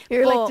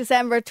 You're But- like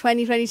December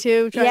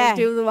 2022 trying Yeah.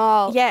 to do them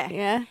all. Yeah.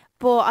 Yeah.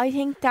 But I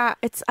think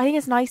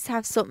it's nice to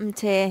have something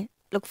to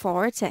look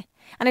forward to.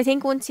 And I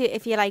think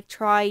if you like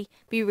try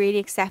be really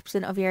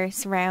accepting of your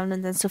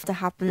surroundings and stuff that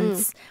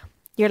happens,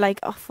 you're like,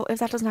 oh, if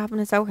that doesn't happen,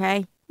 it's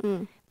okay.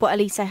 Mm. But at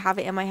least I have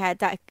it in my head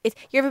that you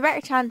have a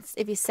better chance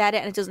if you set it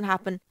and it doesn't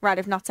happen,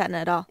 rather than not setting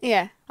it at all.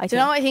 Yeah. I Do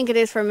you know what I think it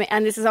is for me?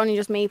 And this is only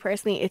just me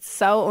personally. It's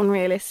so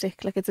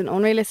unrealistic. Like, it's an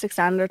unrealistic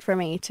standard for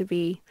me to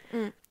be.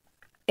 Mm.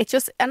 It's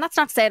just, and that's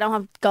not to say I don't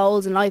have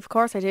goals in life. Of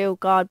course I do,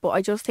 God. But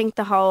I just think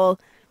the whole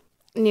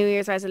New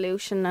Year's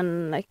resolution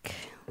and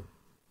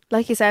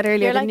like you said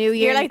earlier, You're the like, New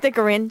Year. You're like the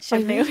Grinch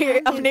of New Year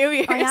of New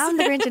Year's. I am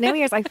the Grinch of New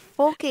Year's. I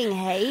fucking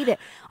hate it.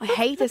 I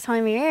hate this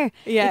time of year.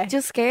 Yeah. It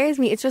just scares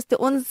me. It's just the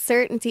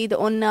uncertainty, the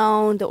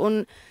unknown,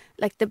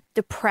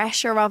 the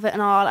pressure of it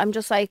and all. I'm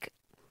just like,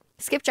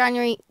 skip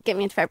January, get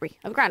me into February.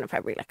 I'm grand in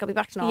February. Like, I'll be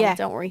back to normal. Yeah.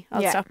 Don't worry.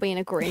 I'll Yeah. stop being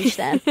a Grinch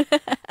then.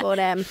 But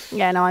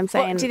yeah, no, I'm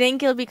saying But do you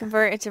think you'll be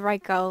converted to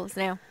write goals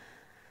now?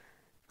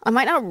 I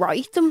might not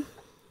write them.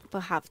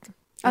 But have them.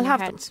 in I'll your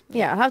have head. them.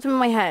 Yeah, I'll have them in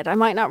my head. I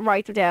might not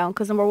write them down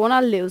because number one,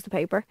 I'll lose the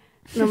paper.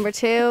 Number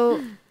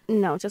two,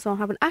 no, it just won't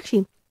happen.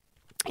 Actually,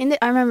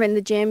 I remember in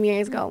the gym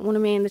years ago, one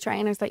of the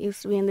trainers that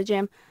used to be in the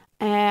gym.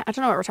 I don't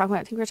know what we're talking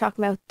about. I think we were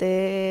talking about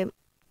the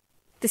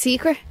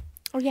Secret.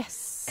 Oh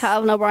yes.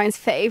 Calvin O'Brien's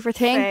favourite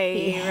thing.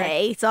 He Favourite.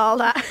 hates all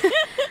that.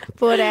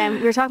 But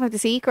we were talking about The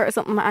Secret or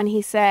something, and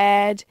he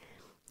said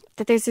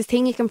that there's this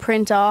thing you can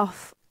print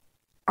off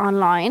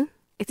online.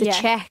 It's a Yeah.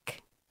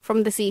 check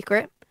from The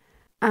Secret,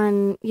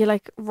 and you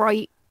like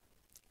write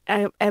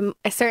a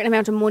certain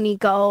amount of money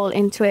goal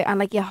into it, and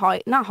like you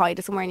not hide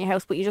it somewhere in your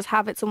house, but you just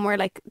have it somewhere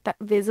like that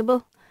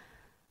visible.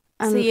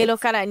 So you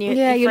look at it and you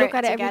you for look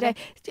at it to every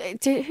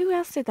get day. Who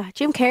else did that?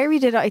 Jim Carrey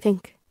did it, I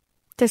think.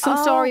 There's some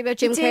story about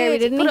Jim Carrey,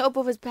 didn't put he? it up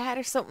of his bed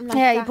or something like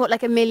Yeah, that. he put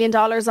like $1 million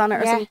on it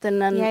or Yeah.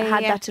 something, and Yeah,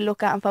 had yeah. that to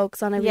look at and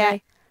focus on every Yeah.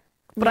 day.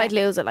 But Yeah. I'd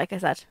lose it, like I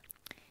said.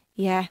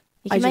 Yeah,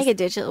 you I can make just- a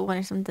digital one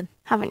or something.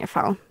 Have it on your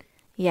phone.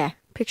 Yeah,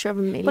 Picture of $1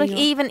 million. but like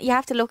even you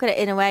have to look at it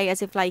in a way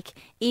as if like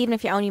even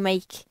if you only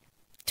make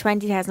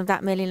 20,000 of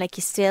that million, like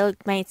you still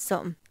made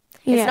something.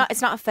 Yeah.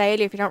 It's not a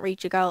failure if you don't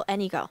reach your goal,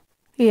 any goal.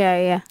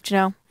 Yeah. Do you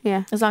know?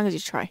 Yeah. As long as you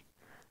try.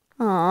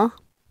 Aw.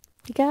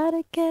 You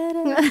gotta get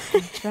it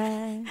and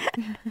try.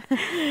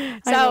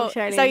 I love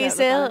Charleen so you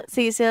about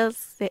still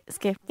that.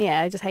 skip.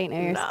 Yeah, I just hate New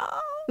Year's. No.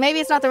 Maybe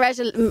it's not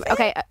the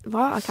okay,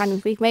 what? I can't even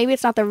speak. Maybe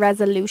it's not the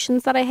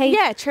resolutions that I hate.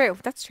 Yeah, true.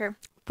 That's true.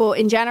 But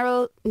in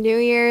general, New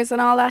Year's and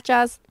all that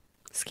jazz,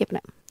 skipping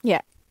it.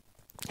 Yeah.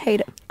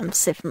 Hate it. I'm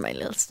sipping my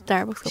little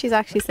Starbucks cup. She's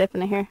actually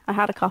sipping it here. I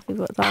had a coffee,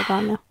 but it's all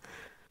gone now.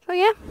 So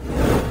yeah.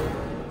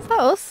 So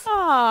us.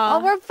 Aww.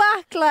 Oh, we're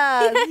back,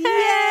 lads.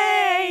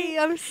 Yay!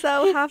 I'm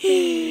so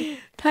happy.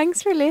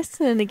 Thanks for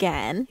listening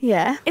again.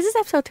 Yeah. Is this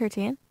episode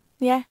 13?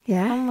 Yeah.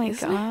 Yeah. Oh my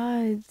isn't it?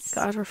 God.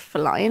 God, we're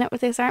flying it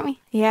with this, aren't we?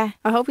 Yeah.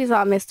 I hope you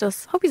all missed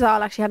us. Hope you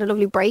all actually had a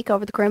lovely break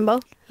over the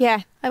Crimbo.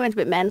 Yeah. I went a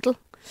bit mental.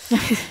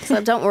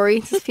 So don't worry,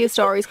 there's a few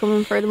stories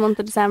coming for the month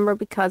of December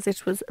because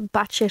it was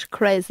batshit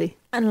crazy.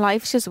 And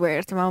life's just weird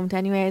at the moment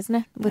anyway, isn't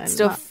it? With I'm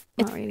stuff.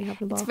 not really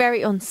having a ball. It's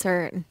very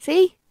uncertain.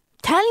 See?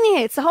 Telling you,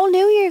 it's the whole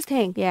New Year's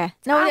thing. Yeah.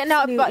 No, but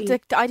Absolutely.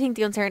 I think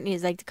the uncertainty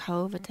is like the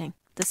COVID thing.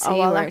 The C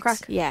all that word. crack.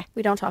 Yeah.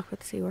 We don't talk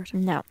about the C word.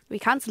 No. We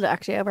cancelled it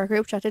actually over our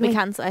group chat, didn't we? We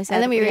cancelled. I said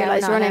And then we yeah,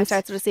 realised we're your not name allowed.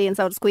 starts with a C and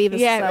so does Squeevis.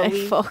 Yeah, so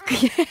we're fuck.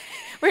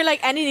 We're like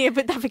anything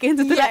that begins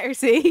with the Yeah. letter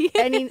C.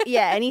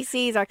 any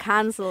C's are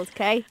cancelled,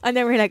 okay? And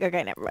then we're like,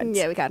 okay, never mind.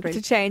 Yeah, we can't really.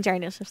 To change our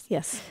initials.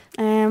 Yes.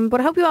 But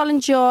I hope you all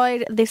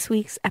enjoyed this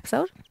week's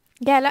episode.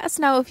 Yeah, let us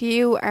know if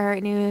you are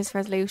a New Year's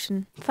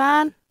resolution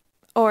Fan.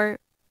 or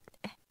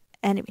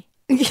enemy.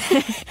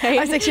 I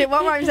was like, shit,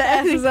 what rhymes with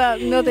S as well?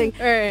 Nothing.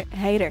 Or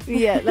hater.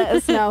 Yeah, let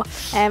us know.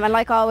 And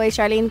like always,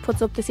 Charlene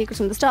puts up the secrets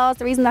from the stalls.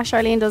 The reason that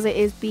Charlene does it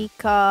is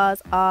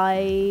because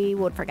I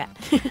would forget.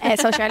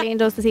 So Charlene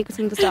does the secrets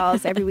from the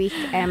stalls every week.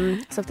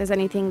 So if there's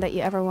anything that you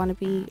ever want to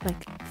be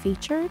like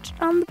featured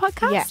on the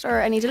podcast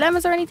or any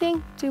dilemmas or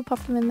anything, do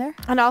pop them in there.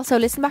 And also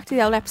listen back to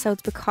the old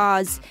episodes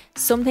because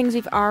some things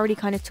we've already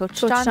kind of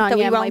touched on that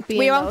yeah,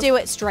 we won't do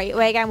it straight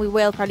away again. We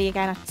will probably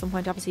again at some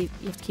point. Obviously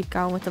you have to keep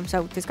going with them,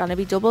 so there's going to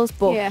be doubles,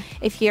 but Yeah.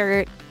 if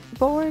you're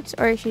bored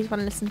or if you want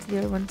to listen to the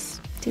other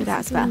ones, do that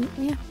as well.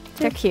 Yeah.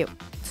 They're cute.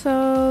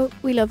 So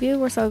we love you.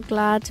 We're so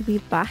glad to be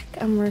back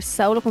and we're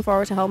so looking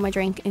forward to Hold My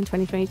Drink in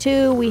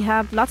 2022. We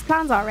have lots of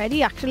plans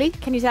already, actually.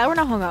 Can you tell we're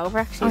not hungover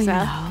actually as I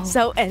well? know.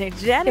 So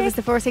energetic. It was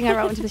the first thing I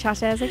wrote into the chat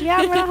today. I was like,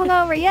 yeah, we're not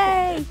hungover,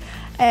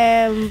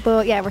 yay.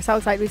 But yeah, we're so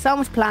excited. We have so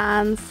much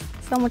plans,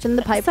 so much in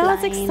the pipeline.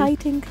 so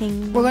exciting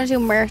thing. We're going to do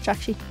merch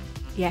actually.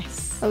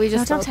 Yes. So we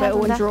just No, talked don't about tell them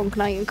one that. drunk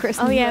night in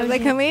Christmas. Oh, yeah, I was we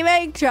like, can- can we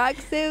make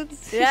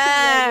tracksuits?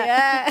 Yeah.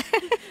 Yeah.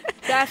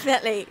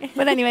 Definitely.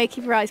 But anyway,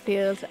 keep your eyes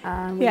peeled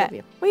and we love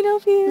you. We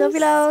love you. Love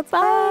you loads.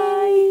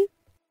 Bye.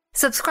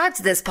 Subscribe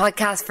to this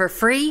podcast for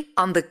free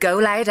on the Go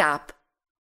Loud app.